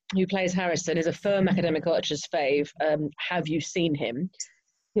Harrison, is a firm academic archer's fave. Have you seen him?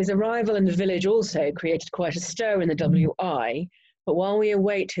 His arrival in the village also created quite a stir in the WI, but while we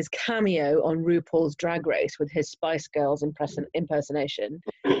await his cameo on RuPaul's Drag Race with his Spice Girls impersonation,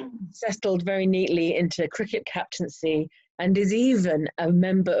 settled very neatly into cricket captaincy and is even a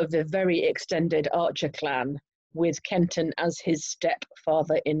member of the very extended Archer clan, with Kenton as his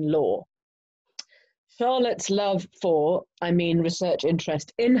stepfather-in-law. Charlotte's love for, research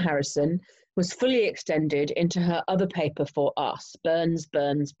interest in Harrison was fully extended into her other paper for us, Burns,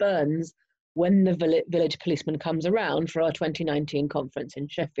 Burns, Burns, when the village policeman comes around for our 2019 conference in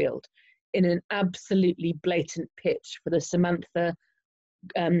Sheffield, in an absolutely blatant pitch for the Samantha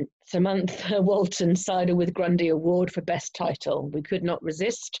Walton Cider with Grundy Award for Best Title. We could not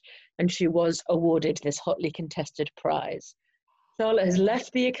resist, and she was awarded this hotly contested prize. Charlotte has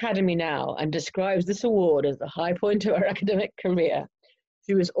left the Academy now and describes this award as the high point of her academic career.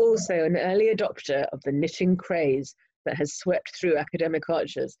 She was also an early adopter of the knitting craze that has swept through academic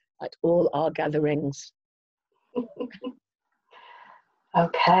archers at all our gatherings.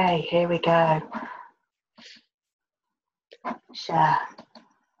 Okay, here we go. Share.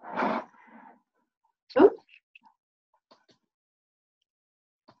 Ooh.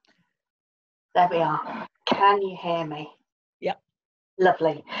 There we are. Can you hear me? Yep.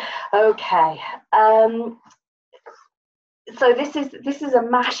 Lovely. Okay. So this is a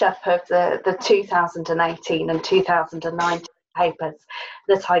mashup of the 2018 and 2019 papers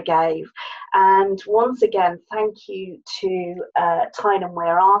that I gave, and once again thank you to Tyne and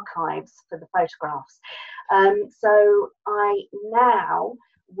Wear Archives for the photographs. So I now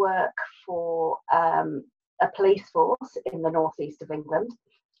work for a police force in the northeast of England.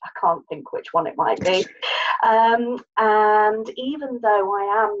 I can't think which one it might be. And even though I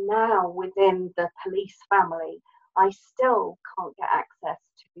am now within the police family, I still can't get access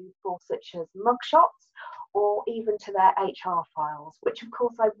to things such as mugshots or even to their HR files, which of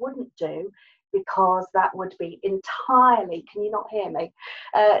course I wouldn't do, because that would be entirely, can you not hear me?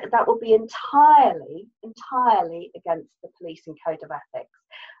 That would be entirely against the policing code of ethics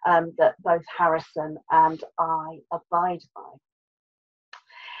that both Harrison and I abide by.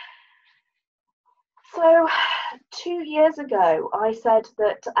 So 2 years ago, I said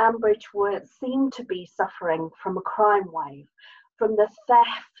that Ambridge seemed to be suffering from a crime wave, from the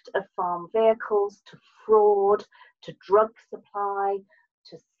theft of farm vehicles to fraud, to drug supply,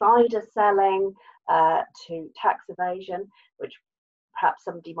 to cider selling, to tax evasion, which perhaps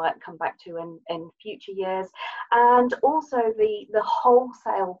somebody might come back to in future years, and also the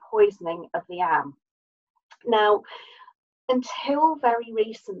wholesale poisoning of the Am. Now, until very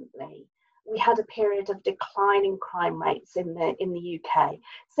recently, we had a period of declining crime rates in the UK.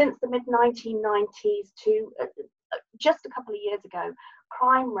 Since the mid-1990s to just a couple of years ago,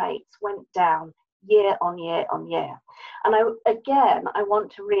 crime rates went down year on year on year. And I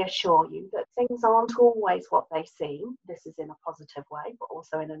want to reassure you that things aren't always what they seem. This is in a positive way, but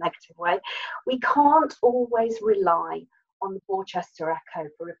also in a negative way. We can't always rely on the Borchester Echo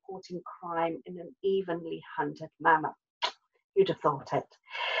for reporting crime in an evenly handed manner. You'd have thought it.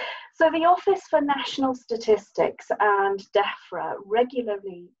 So the Office for National Statistics and DEFRA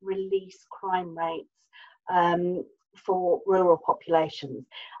regularly release crime rates for rural populations.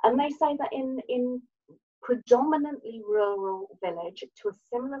 And they say that in predominantly rural village to a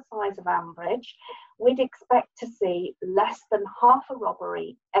similar size of Ambridge, we'd expect to see less than half a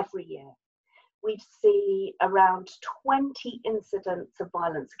robbery every year. We'd see around 20 incidents of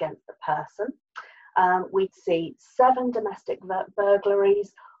violence against the person. We'd see 7 domestic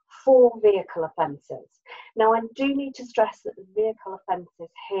burglaries, 4 vehicle offences. Now, I do need to stress that the vehicle offences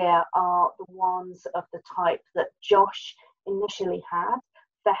here are the ones of the type that Josh initially had,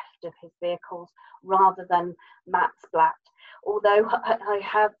 theft of his vehicles, rather than Matt's black. Although I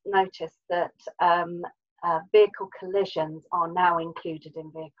have noticed that vehicle collisions are now included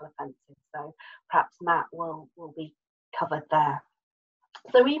in vehicle offences, so perhaps Matt will be covered there.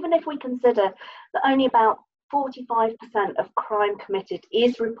 So even if we consider that only about 45% of crime committed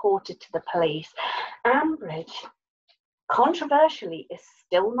is reported to the police, Ambridge, controversially, is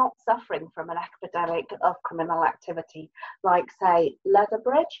still not suffering from an epidemic of criminal activity like, say,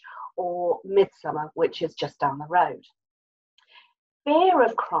 Leatherbridge or Midsummer, which is just down the road. Fear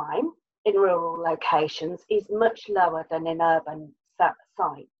of crime in rural locations is much lower than in urban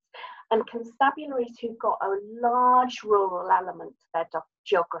sites, and constabularies who've got a large rural element to their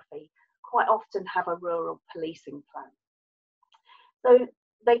geography quite often have a rural policing plan. So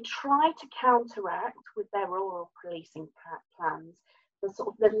they try to counteract with their rural policing plans the sort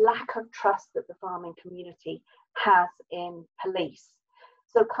of the lack of trust that the farming community has in police.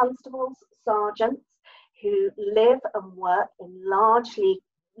 So constables, sergeants who live and work in large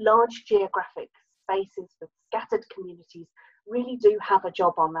geographic spaces with scattered communities really do have a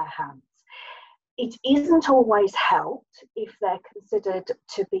job on their hands. It isn't always helped if they're considered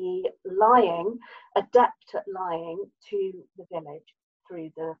to be lying, adept at lying to the village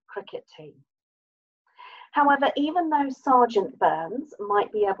through the cricket team. However, even though Sergeant Burns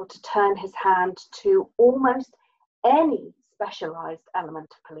might be able to turn his hand to almost any specialised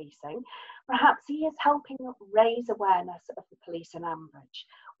element of policing, perhaps he is helping raise awareness of the police in Ambridge,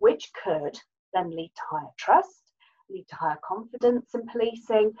 which could then lead to higher trust, lead to higher confidence in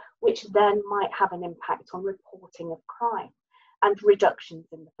policing, which then might have an impact on reporting of crime and reductions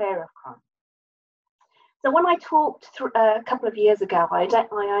in the fear of crime. So when I talked a couple of years ago,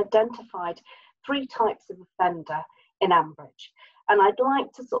 I identified 3 types of offender in Ambridge. And I'd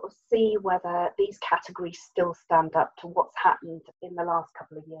like to sort of see whether these categories still stand up to what's happened in the last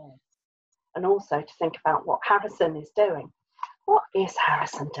couple of years. And also to think about what Harrison is doing. What is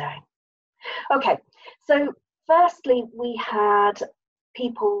Harrison doing? Okay, so firstly, we had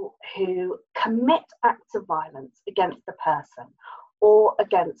people who commit acts of violence against the person or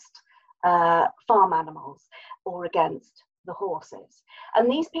against farm animals or against the horses.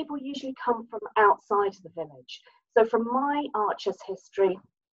 And these people usually come from outside of the village. So from my Archer's history,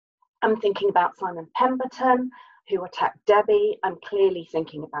 I'm thinking about Simon Pemberton, who attacked Debbie. I'm clearly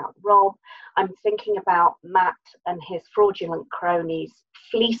thinking about Rob. I'm thinking about Matt and his fraudulent cronies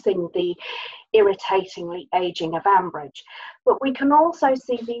fleecing the irritatingly ageing of Ambridge. But we can also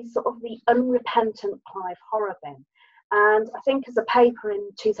see these sort of the unrepentant Clive Horrobin. And I think as a paper in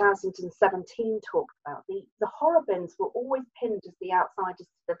 2017 talked about, the Horrobins were always pinned as the outsiders to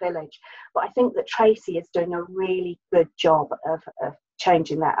the village. But I think that Tracy is doing a really good job of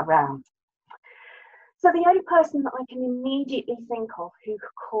changing that around. So the only person that I can immediately think of who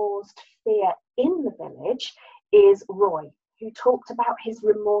caused fear in the village is Roy, who talked about his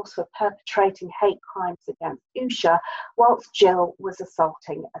remorse for perpetrating hate crimes against Usha whilst Jill was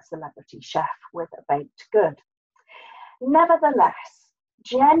assaulting a celebrity chef with a baked good. Nevertheless,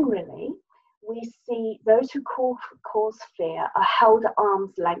 generally, we see those who cause fear are held at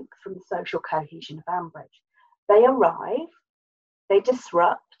arm's length from the social cohesion of Ambridge. They arrive, they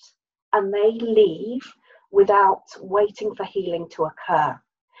disrupt, and they leave without waiting for healing to occur.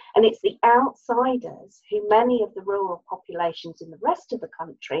 And it's the outsiders who many of the rural populations in the rest of the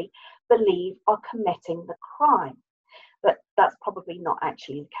country believe are committing the crime. But that's probably not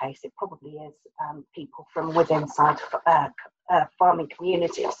actually the case. It probably is people from within farming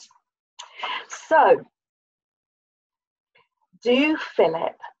communities. So, do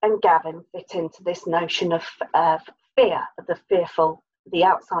Philip and Gavin fit into this notion of fear, of the fearful, the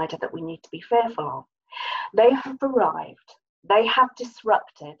outsider that we need to be fearful of? They have arrived. They have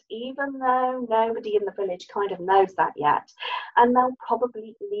disrupted, even though nobody in the village kind of knows that yet. And they'll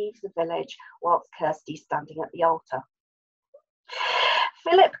probably leave the village whilst Kirsty's standing at the altar.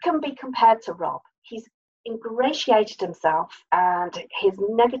 Philip can be compared to Rob. He's ingratiated himself and his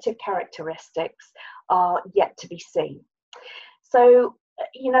negative characteristics are yet to be seen. So,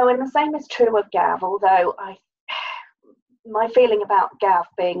 you know, and the same is true of Gav, although my feeling about Gav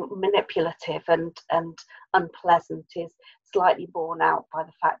being manipulative and unpleasant is slightly borne out by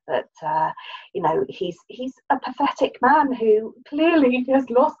the fact that, you know, he's a pathetic man who clearly has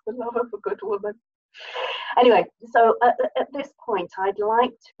lost the love of a good woman. Anyway, so at this point, I'd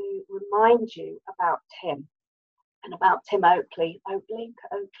like to remind you about Tim and about Tim Oakley,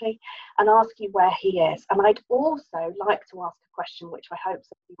 and ask you where he is. And I'd also like to ask a question which I hope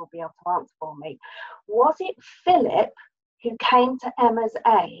somebody will be able to answer for me. Was it Philip who came to Emma's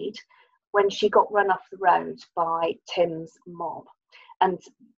aid when she got run off the road by Tim's mob? And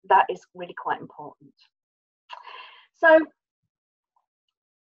that is really quite important. So,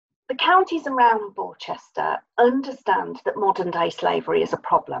 the counties around Borchester understand that modern day slavery is a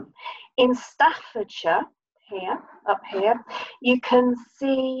problem. In Staffordshire, up here, you can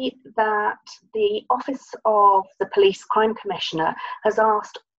see that the Office of the Police Crime Commissioner has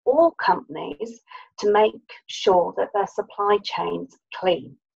asked all companies to make sure that their supply chains are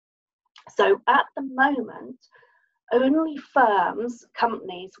clean. So at the moment, only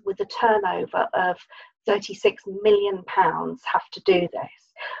companies with a turnover of £36 million have to do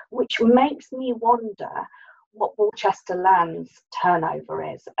this, which makes me wonder what Borchester Land's turnover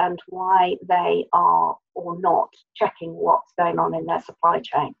is and why they are or not checking what's going on in their supply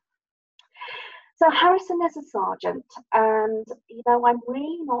chain. So Harrison is a sergeant, and you know, I'm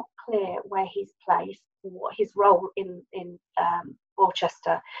really not clear where he's placed, what his role in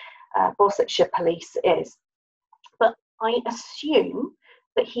Borsetshire Police is, but I assume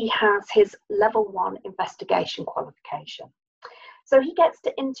that he has his level 1 investigation qualification. So he gets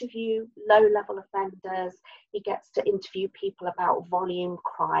to interview low-level offenders, he gets to interview people about volume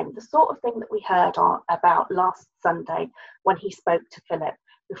crime, the sort of thing that we heard about last Sunday when he spoke to Philip,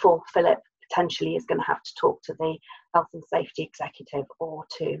 before Philip potentially is going to have to talk to the Health and Safety Executive or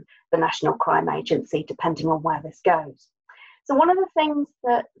to the National Crime Agency, depending on where this goes. So one of the things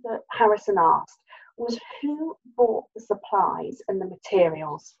that Harrison asked was who bought the supplies and the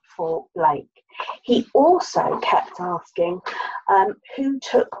materials for Blake. He also kept asking who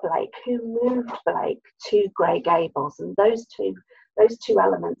took Blake, who moved Blake to Grey Gables, and those two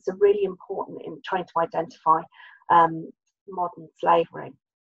elements are really important in trying to identify modern slavery.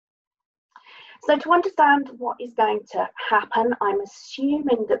 So to understand what is going to happen, I'm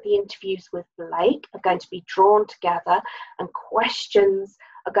assuming that the interviews with Blake are going to be drawn together and questions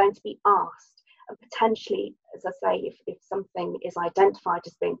are going to be asked. And potentially, as I say, if something is identified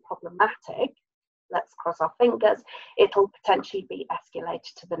as being problematic, let's cross our fingers, it'll potentially be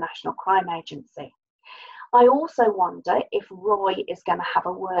escalated to the National Crime Agency. I also wonder if Roy is going to have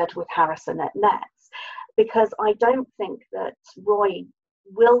a word with Harrison at NETS, because I don't think that Roy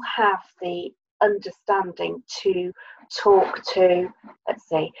will have the understanding to talk to,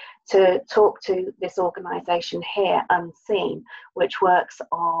 this organisation here, Unseen, which works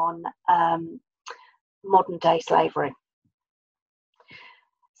on modern day slavery.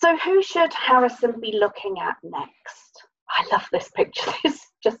 So who should Harrison be looking at next? I love this picture. This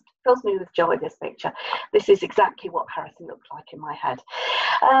just fills me with joy, this picture. This is exactly what Harrison looked like in my head.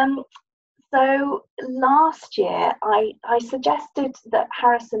 So last year, I suggested that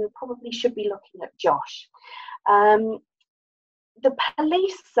Harrison probably should be looking at Josh. The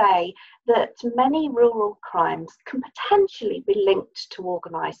police say that many rural crimes can potentially be linked to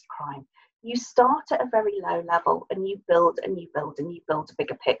organised crime. You start at a very low level and you build and you build and you build a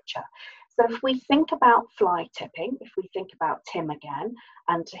bigger picture. So if we think about fly tipping, if we think about Tim again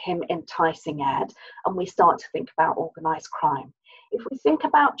and him enticing Ed, and we start to think about organised crime. If we think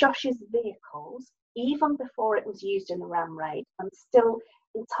about Josh's vehicles, even before it was used in the Ram raid, I'm still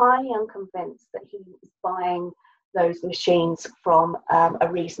entirely unconvinced that he was buying those machines from a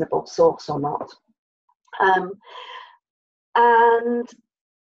reasonable source or not. And,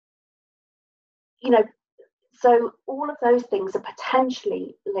 you know, so all of those things are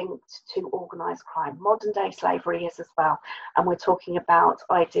potentially linked to organised crime. Modern day slavery is as well. And we're talking about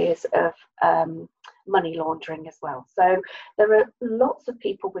ideas of money laundering as well. So there are lots of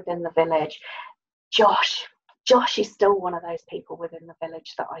people within the village. Josh is still one of those people within the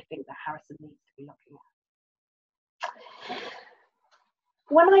village that I think that Harrison needs to be looking at.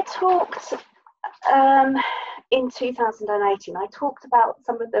 When I talked in 2018, I talked about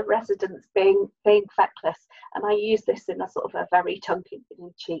some of the residents being feckless, and I use this in a sort of a very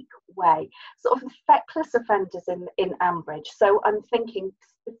tongue-in-cheek way, sort of feckless offenders in Ambridge. So I'm thinking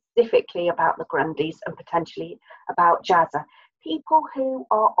specifically about the Grundys and potentially about Jazza, people who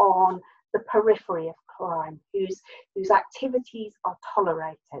are on the periphery of crime, whose activities are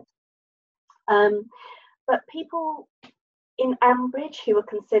tolerated. But people in Ambridge who are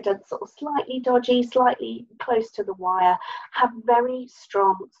considered sort of slightly dodgy, slightly close to the wire, have very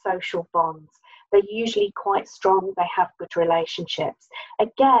strong social bonds. They're usually quite strong, they have good relationships.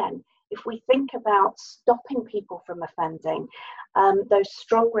 Again, if we think about stopping people from offending, those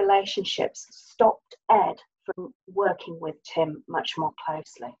strong relationships stopped Ed from working with Tim much more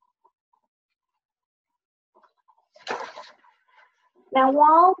closely. Now,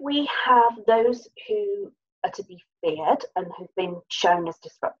 while we have those who are to be feared and who've been shown as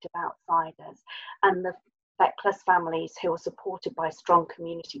disruptive outsiders, and the feckless families who are supported by strong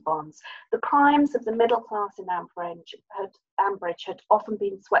community bonds, the crimes of the middle class in Ambridge had often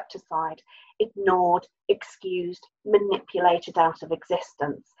been swept aside, ignored, excused, manipulated out of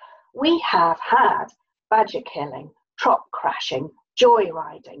existence. We have had badger killing, truck crashing,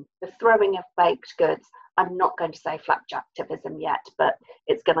 joyriding, the throwing of baked goods. I'm not going to say flapjacktivism yet, but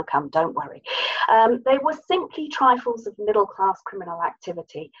it's going to come, don't worry. They were simply trifles of middle-class criminal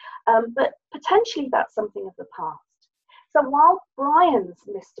activity, but potentially that's something of the past. So while Brian's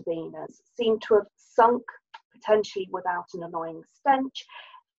misdemeanours seem to have sunk, potentially without an annoying stench,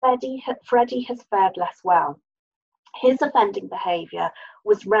 Freddie has fared less well. His offending behaviour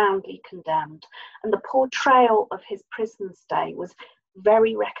was roundly condemned, and the portrayal of his prison stay was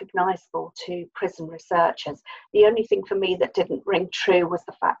very recognisable to prison researchers. The only thing for me that didn't ring true was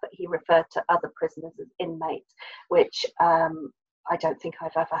the fact that he referred to other prisoners as inmates, which I don't think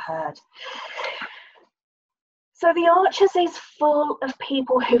I've ever heard. So the Archers is full of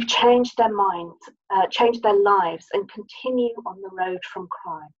people who've changed their minds, changed their lives, and continue on the road from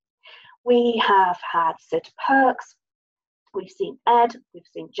crime. We have had Sid Perks, we've seen Ed, we've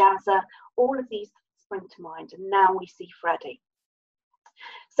seen Jazza, all of these spring to mind, and now we see Freddie.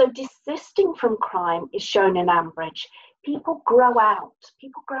 So desisting from crime is shown in Ambridge. People grow out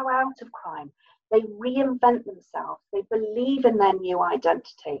of crime. They reinvent themselves. They believe in their new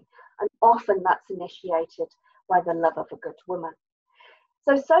identity. And often that's initiated by the love of a good woman.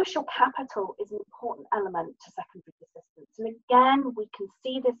 So social capital is an important element to secondary persistence. And again, we can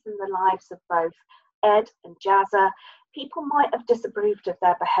see this in the lives of both Ed and Jazza. People might have disapproved of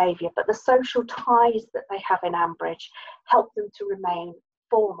their behaviour, but the social ties that they have in Ambridge help them to remain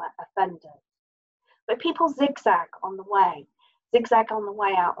former offenders. But people zigzag on the way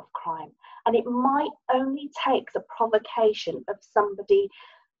out of crime. And it might only take the provocation of somebody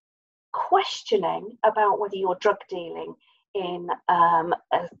questioning about whether you're drug dealing in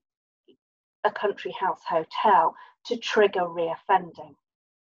a country house hotel to trigger reoffending.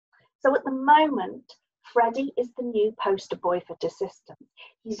 So at the moment, Freddie is the new poster boy for desistance.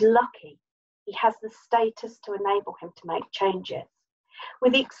 He's lucky. He has the status to enable him to make changes.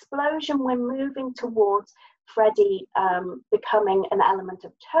 With the explosion, we're moving towards Freddie becoming an element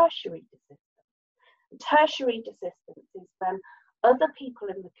of tertiary desistance. Tertiary desistance is when other people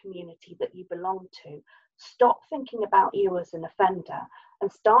in the community that you belong to stop thinking about you as an offender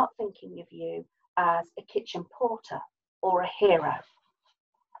and start thinking of you as a kitchen porter or a hero,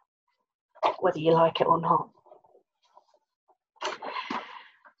 whether you like it or not.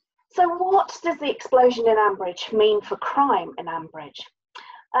 So what does the explosion in Ambridge mean for crime in Ambridge?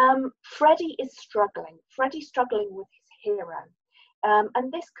 Freddie is struggling. Freddie's struggling with his hero.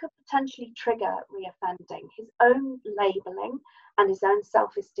 And this could potentially trigger reoffending. His own labelling and his own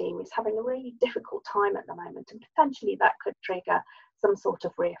self-esteem is having a really difficult time at the moment, and potentially that could trigger some sort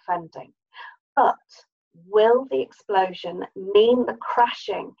of reoffending. But will the explosion mean the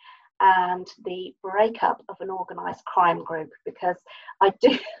crashing and the breakup of an organised crime group? Because I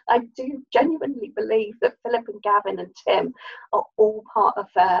do genuinely believe that Philip and Gavin and Tim are all part of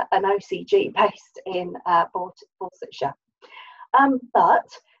an OCG based in Borsetshire. But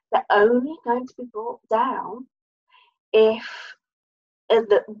they're only going to be brought down if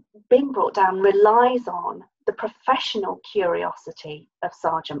being brought down relies on the professional curiosity of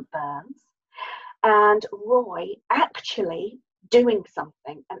Sergeant Burns and Roy actually doing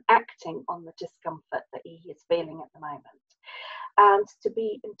something and acting on the discomfort that he is feeling at the moment. And to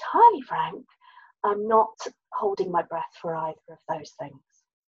be entirely frank, I'm not holding my breath for either of those things.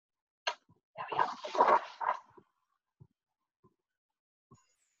 There we are.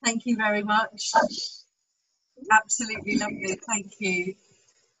 Thank you very much. Absolutely lovely. Thank you.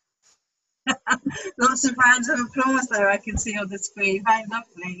 Lots of rounds of applause there I can see on the screen. Very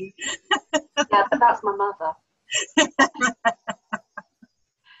lovely. Yeah, but that's my mother.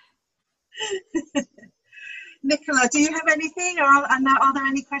 Nicola, do you have anything, or are there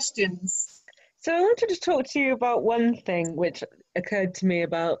any questions? So I wanted to talk to you about one thing which occurred to me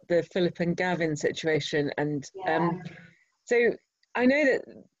about the Philip and Gavin situation. And so I know that,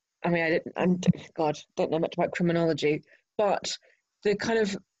 I mean, don't know much about criminology, but the kind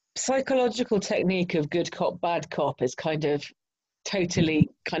of psychological technique of good cop, bad cop is kind of totally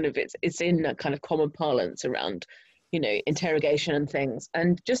it's in a kind of common parlance around, you know, interrogation and things.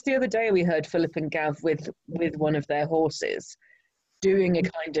 And just the other day we heard Philip and Gav with one of their horses doing a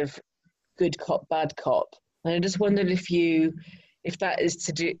kind of good cop, bad cop. And I just wondered if that is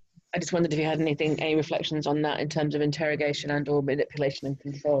to do, I just wondered if you had any reflections on that in terms of interrogation and or manipulation and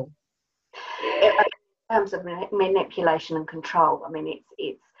control. In terms of manipulation and control, I mean,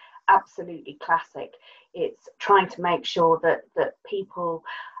 it's absolutely classic. It's trying to make sure that people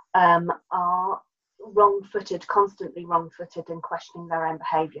are wrong-footed, constantly wrong-footed in questioning their own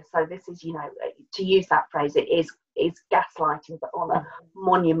behaviour. So this is, you know, to use that phrase, it is gaslighting, but on a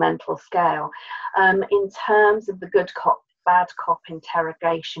monumental scale. In terms of the good cop, bad cop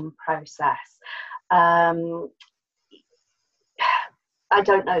interrogation process, I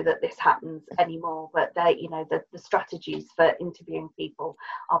don't know that this happens anymore, but you know, the strategies for interviewing people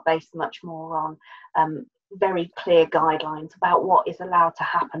are based much more on very clear guidelines about what is allowed to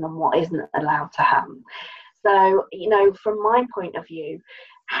happen and what isn't allowed to happen. So, you know, from my point of view,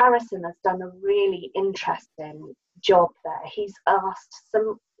 Harrison has done a really interesting job there. He's asked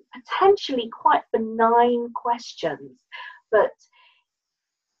some potentially quite benign questions, but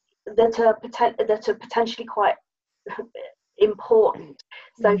that are potentially quite important.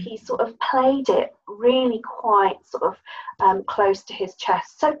 So he sort of played it really quite sort of close to his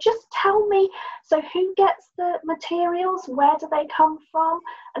chest. So just tell me, so who gets the materials? Where do they come from?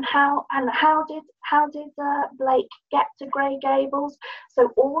 And how did Blake get to Grey Gables?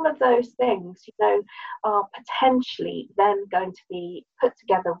 So all of those things, you know, are potentially then going to be put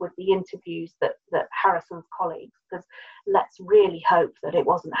together with the interviews that Harrison's colleagues, because let's really hope that it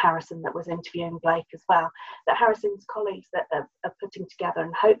wasn't Harrison that was interviewing Blake as well, that Harrison's colleagues that are putting together,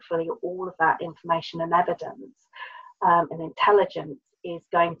 and hopefully all of that information and evidence and intelligence is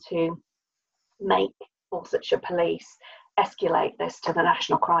going to make Dorsetshire Police escalate this to the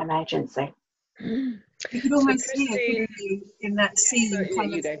National Crime Agency. You could almost hear in that scene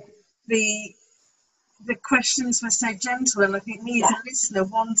the questions were so gentle, and I think me as a listener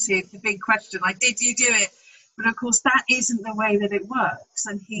wanted the big question, like, did you do it? But of course that isn't the way that it works,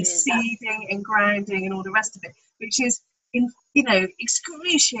 and he's seething and grinding and all the rest of it, which is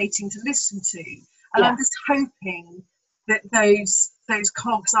excruciating to listen to. And I'm just hoping that those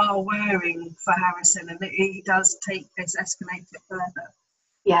cogs are whirring for Harrison, and that he does take this, escalate it further.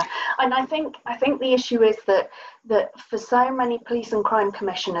 Yeah, and I think the issue is that for so many police and crime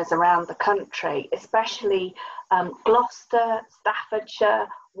commissioners around the country, especially Gloucester, Staffordshire,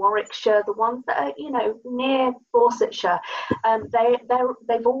 Warwickshire, the ones that are, you know, near Dorsetshire,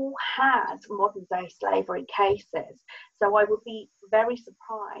 they've all had modern day slavery cases. So I would be very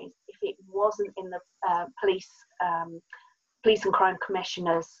surprised if it wasn't in the police and crime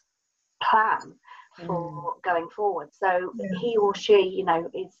commissioner's plan for going forward. So he or she, you know,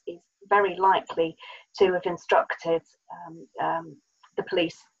 is very likely to have instructed the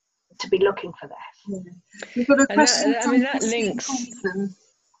police to be looking for this. We've got a question. That links. Thompson.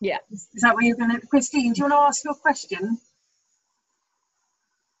 Yeah. Is that what you're going to, Christine? Do you want to ask your question?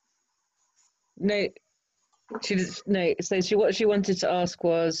 No, So what she wanted to ask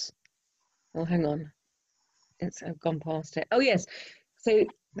was, oh, hang on, I've gone past it. Oh yes, so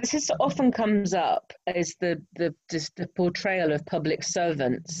this is often comes up as the portrayal of public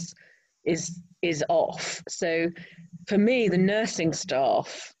servants is off. So for me, the nursing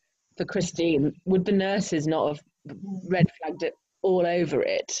staff, for Christine, would the nurses not have red flagged it all over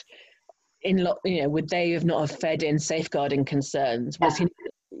it? Would they have not have fed in safeguarding concerns? Was he?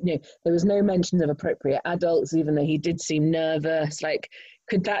 There was no mention of appropriate adults, even though he did seem nervous. Like,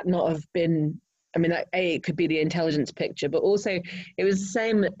 could that not have been? I mean, it could be the intelligence picture, but also it was the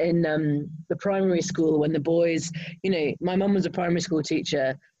same in the primary school when the boys, my mum was a primary school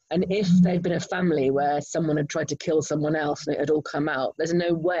teacher, and if they'd been a family where someone had tried to kill someone else and it had all come out, there's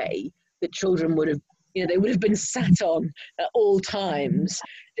no way that children would have, they would have been sat on at all times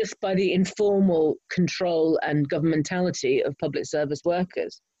just by the informal control and governmentality of public service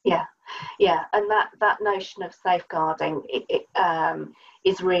workers. Yeah, and that notion of safeguarding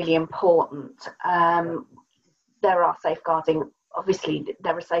is really important. There are safeguarding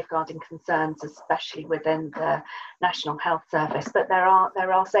concerns, especially within the National Health Service, but there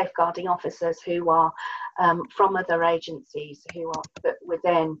are safeguarding officers who are from other agencies who are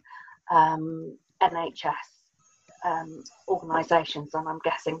within NHS organisations, and I'm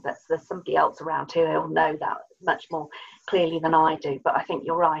guessing that there's somebody else around who will know that much more clearly than I do. But I think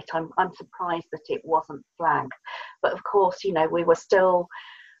you're right. I'm surprised that it wasn't flagged. But of course, we were still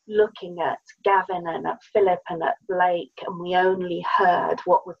looking at Gavin and at Philip and at Blake, and we only heard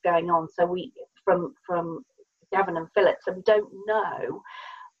what was going on. So we from Gavin and Philip, so we don't know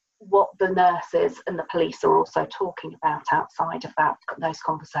what the nurses and the police are also talking about outside of those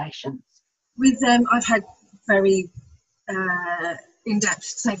conversations. I've had very in-depth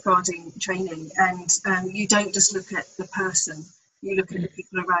safeguarding training, and you don't just look at the person, you look at the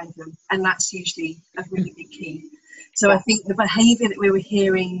people around them, and that's usually a really big key. So I think the behaviour that we were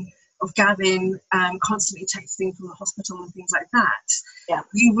hearing of Gavin constantly texting from the hospital and things like that,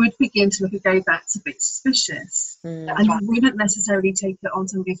 you would begin to go, that's a bit suspicious. And you wouldn't necessarily take it on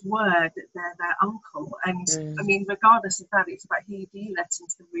somebody's word that they're their uncle. And I mean, regardless of that, it's about who do you let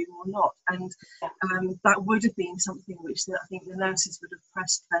into the room or not. And that would have been something which I think the nurses would have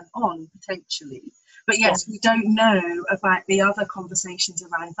pressed them on, potentially. But yes, we don't know about the other conversations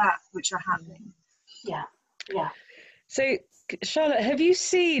around that which are happening. Yeah. So, Charlotte, have you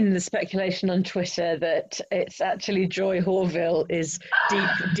seen the speculation on Twitter that it's actually Joy Horville is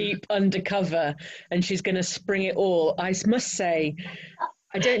deep undercover and she's going to spring it all? I must say,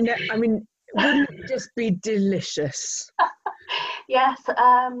 I don't know. I mean, wouldn't it just be delicious? Yes.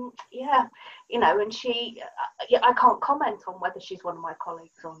 Yeah. And she, I can't comment on whether she's one of my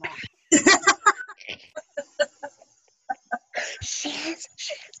colleagues or not. She is.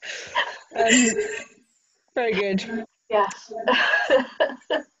 Very good. Yes.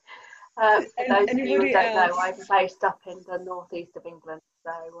 For those of you who Anybody don't know, else? I'm based up in the northeast of England,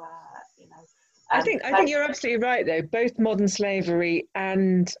 so you know. I think you're absolutely right, though. Both modern slavery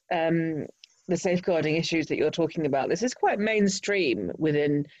and the safeguarding issues that you're talking about, this is quite mainstream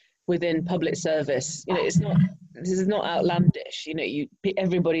within public service. You know, this is not outlandish. You know,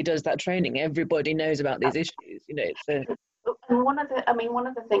 everybody does that training. Everybody knows about these issues. You know, and one of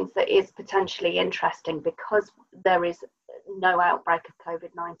the things that is potentially interesting, because there is no outbreak of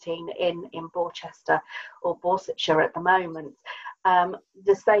COVID-19 in Borchester or Borsetshire at the moment,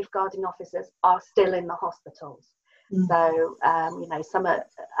 the safeguarding officers are still in the hospitals. So, you know, some are,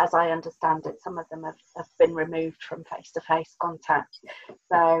 as I understand it, some of them have been removed from face-to-face contact.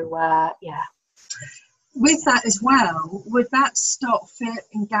 So, yeah. With that as well, would that stop Philip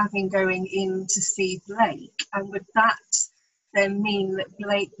and Gavin going in to see Blake? And would that then mean that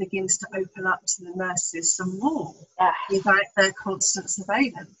Blake begins to open up to the nurses some more without their constant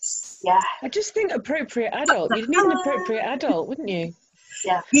surveillance? Yeah. I just think appropriate adult. You'd need an appropriate adult, wouldn't you?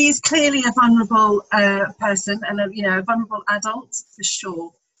 Yeah. He's clearly a vulnerable person, and a vulnerable adult for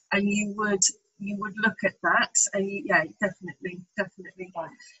sure. And you would look at that, and definitely.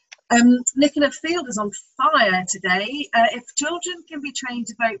 Nicola Field is on fire today. If children can be trained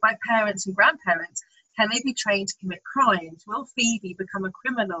to vote by parents and grandparents, can they be trained to commit crimes? Will Phoebe become a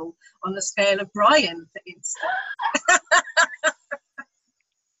criminal on the scale of Brian, for instance?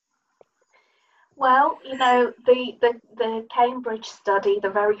 Well, you know, the Cambridge study, the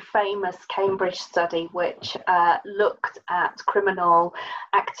very famous Cambridge study, which looked at criminal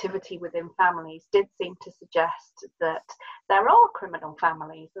activity within families, did seem to suggest that there are criminal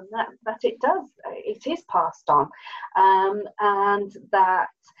families, and that it is passed on, and that,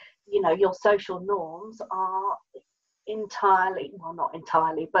 you know, your social norms are not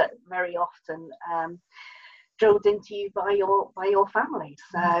entirely, but very often drilled into you by your family.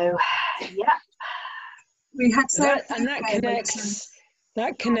 So, yeah. We had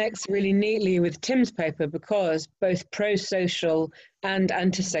that connects really neatly with Tim's paper, because both pro-social and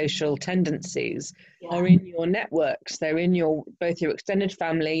antisocial tendencies are in your networks. They're in both your extended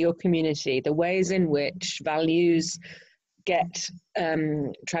family, your community, the ways in which values get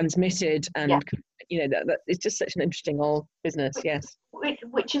transmitted, and you know that it's just such an interesting old business. Yes,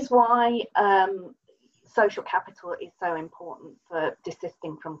 which is why social capital is so important for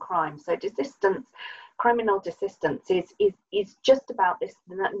desisting from crime. So criminal desistance is just about this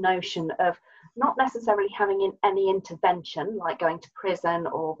notion of not necessarily having any intervention, like going to prison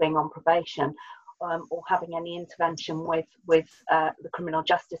or being on probation, or having any intervention with the criminal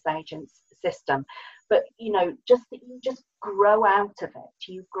justice agents system, but you know, just that you just grow out of it.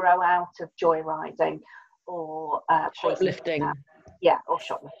 You grow out of joyriding or shoplifting. Or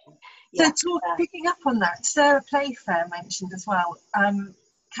shoplifting. So picking up on that, Sarah Playfair mentioned as well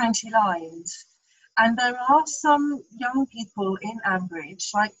county lines, and there are some young people in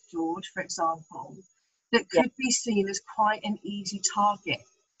Ambridge, like George, for example, that could be seen as quite an easy target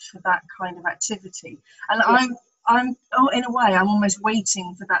for that kind of activity. And I'm in a way, I'm almost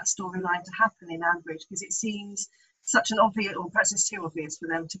waiting for that storyline to happen in Ambridge, because it seems such an obvious, or perhaps it's too obvious for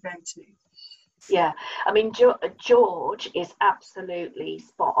them to go to. Yeah, I mean, George is absolutely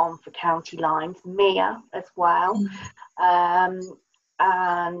spot on for county lines. Mia as well.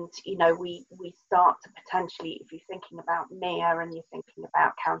 And, you know, we start to potentially, if you're thinking about Mia and you're thinking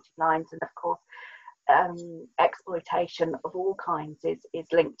about county lines, and of course, exploitation of all kinds is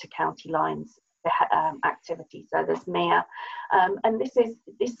linked to county lines activity. So there's Mia. And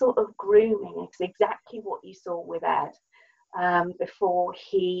this sort of grooming is exactly what you saw with Ed. Before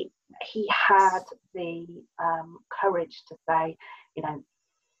he had the courage to say, you know,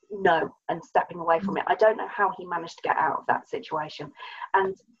 no, and stepping away from it. I don't know how he managed to get out of that situation.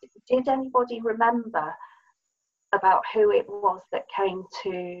 And did anybody remember about who it was that came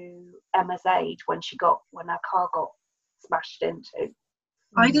to Emma's aid when her car got smashed into?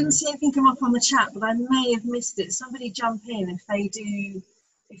 I didn't see anything come up on the chat, but I may have missed it. Somebody jump in if they do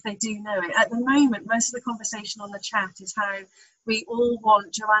know it. At the moment, most of the conversation on the chat is how we all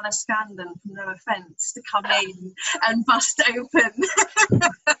want Joanna Scandon from No Offence to come in and bust open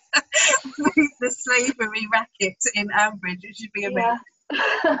the slavery racket in Ambridge. It should be amazing.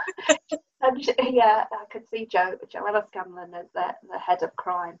 Yeah, I could see Joanna Scanlon as the head of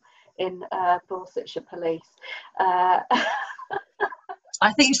crime in Borsetshire Police.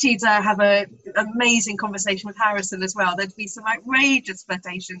 I think she'd have an amazing conversation with Harrison as well. There'd be some outrageous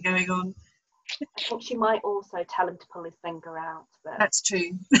flirtation going on. I think she might also tell him to pull his finger out. But, that's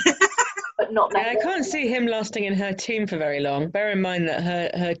true. But not necessarily. I can't see him lasting in her team for very long. Bear in mind that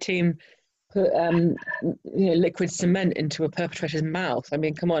her team put liquid cement into a perpetrator's mouth. I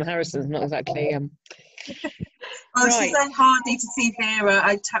mean, come on, Harrison's not exactly. Oh, Right. she's so hardy to see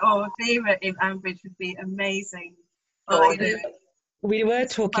Vera. Vera in Ambridge would be amazing. Oh, We were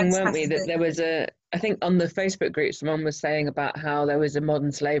talking, weren't we, that fantastic. there was I think on the Facebook group, someone was saying about how there was a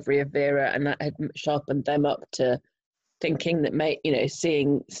modern slavery of Vera, and that had sharpened them up to thinking that,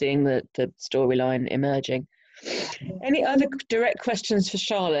 seeing the storyline emerging. Any other direct questions for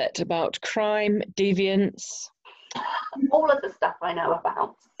Charlotte about crime, deviance? all of the stuff I know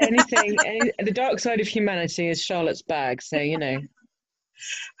about. Anything? The dark side of humanity is Charlotte's bag, so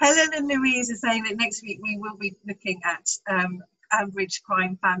Helen and Louise are saying that next week we will be looking at Ambridge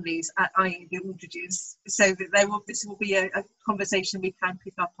crime families at i.e. the Aldridges, so that this will be a conversation we can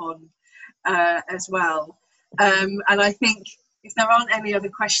pick up on as well. And I think if there aren't any other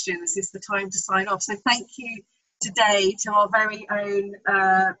questions, it's the time to sign off. So thank you today to our very own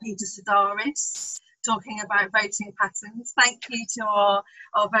Peter Sedaris, talking about voting patterns. Thank you to our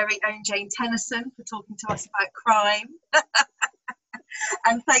very own Jane Tennyson for talking to us about crime.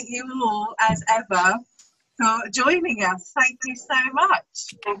 And thank you all, as ever, for joining us. Thank you so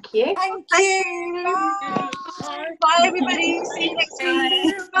much. Thank you. Thank you. Bye, everybody. See you next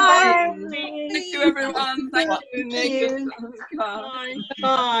week. Bye. Thank you, everyone. Thank you, Nick. Bye.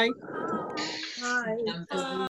 Bye. Bye.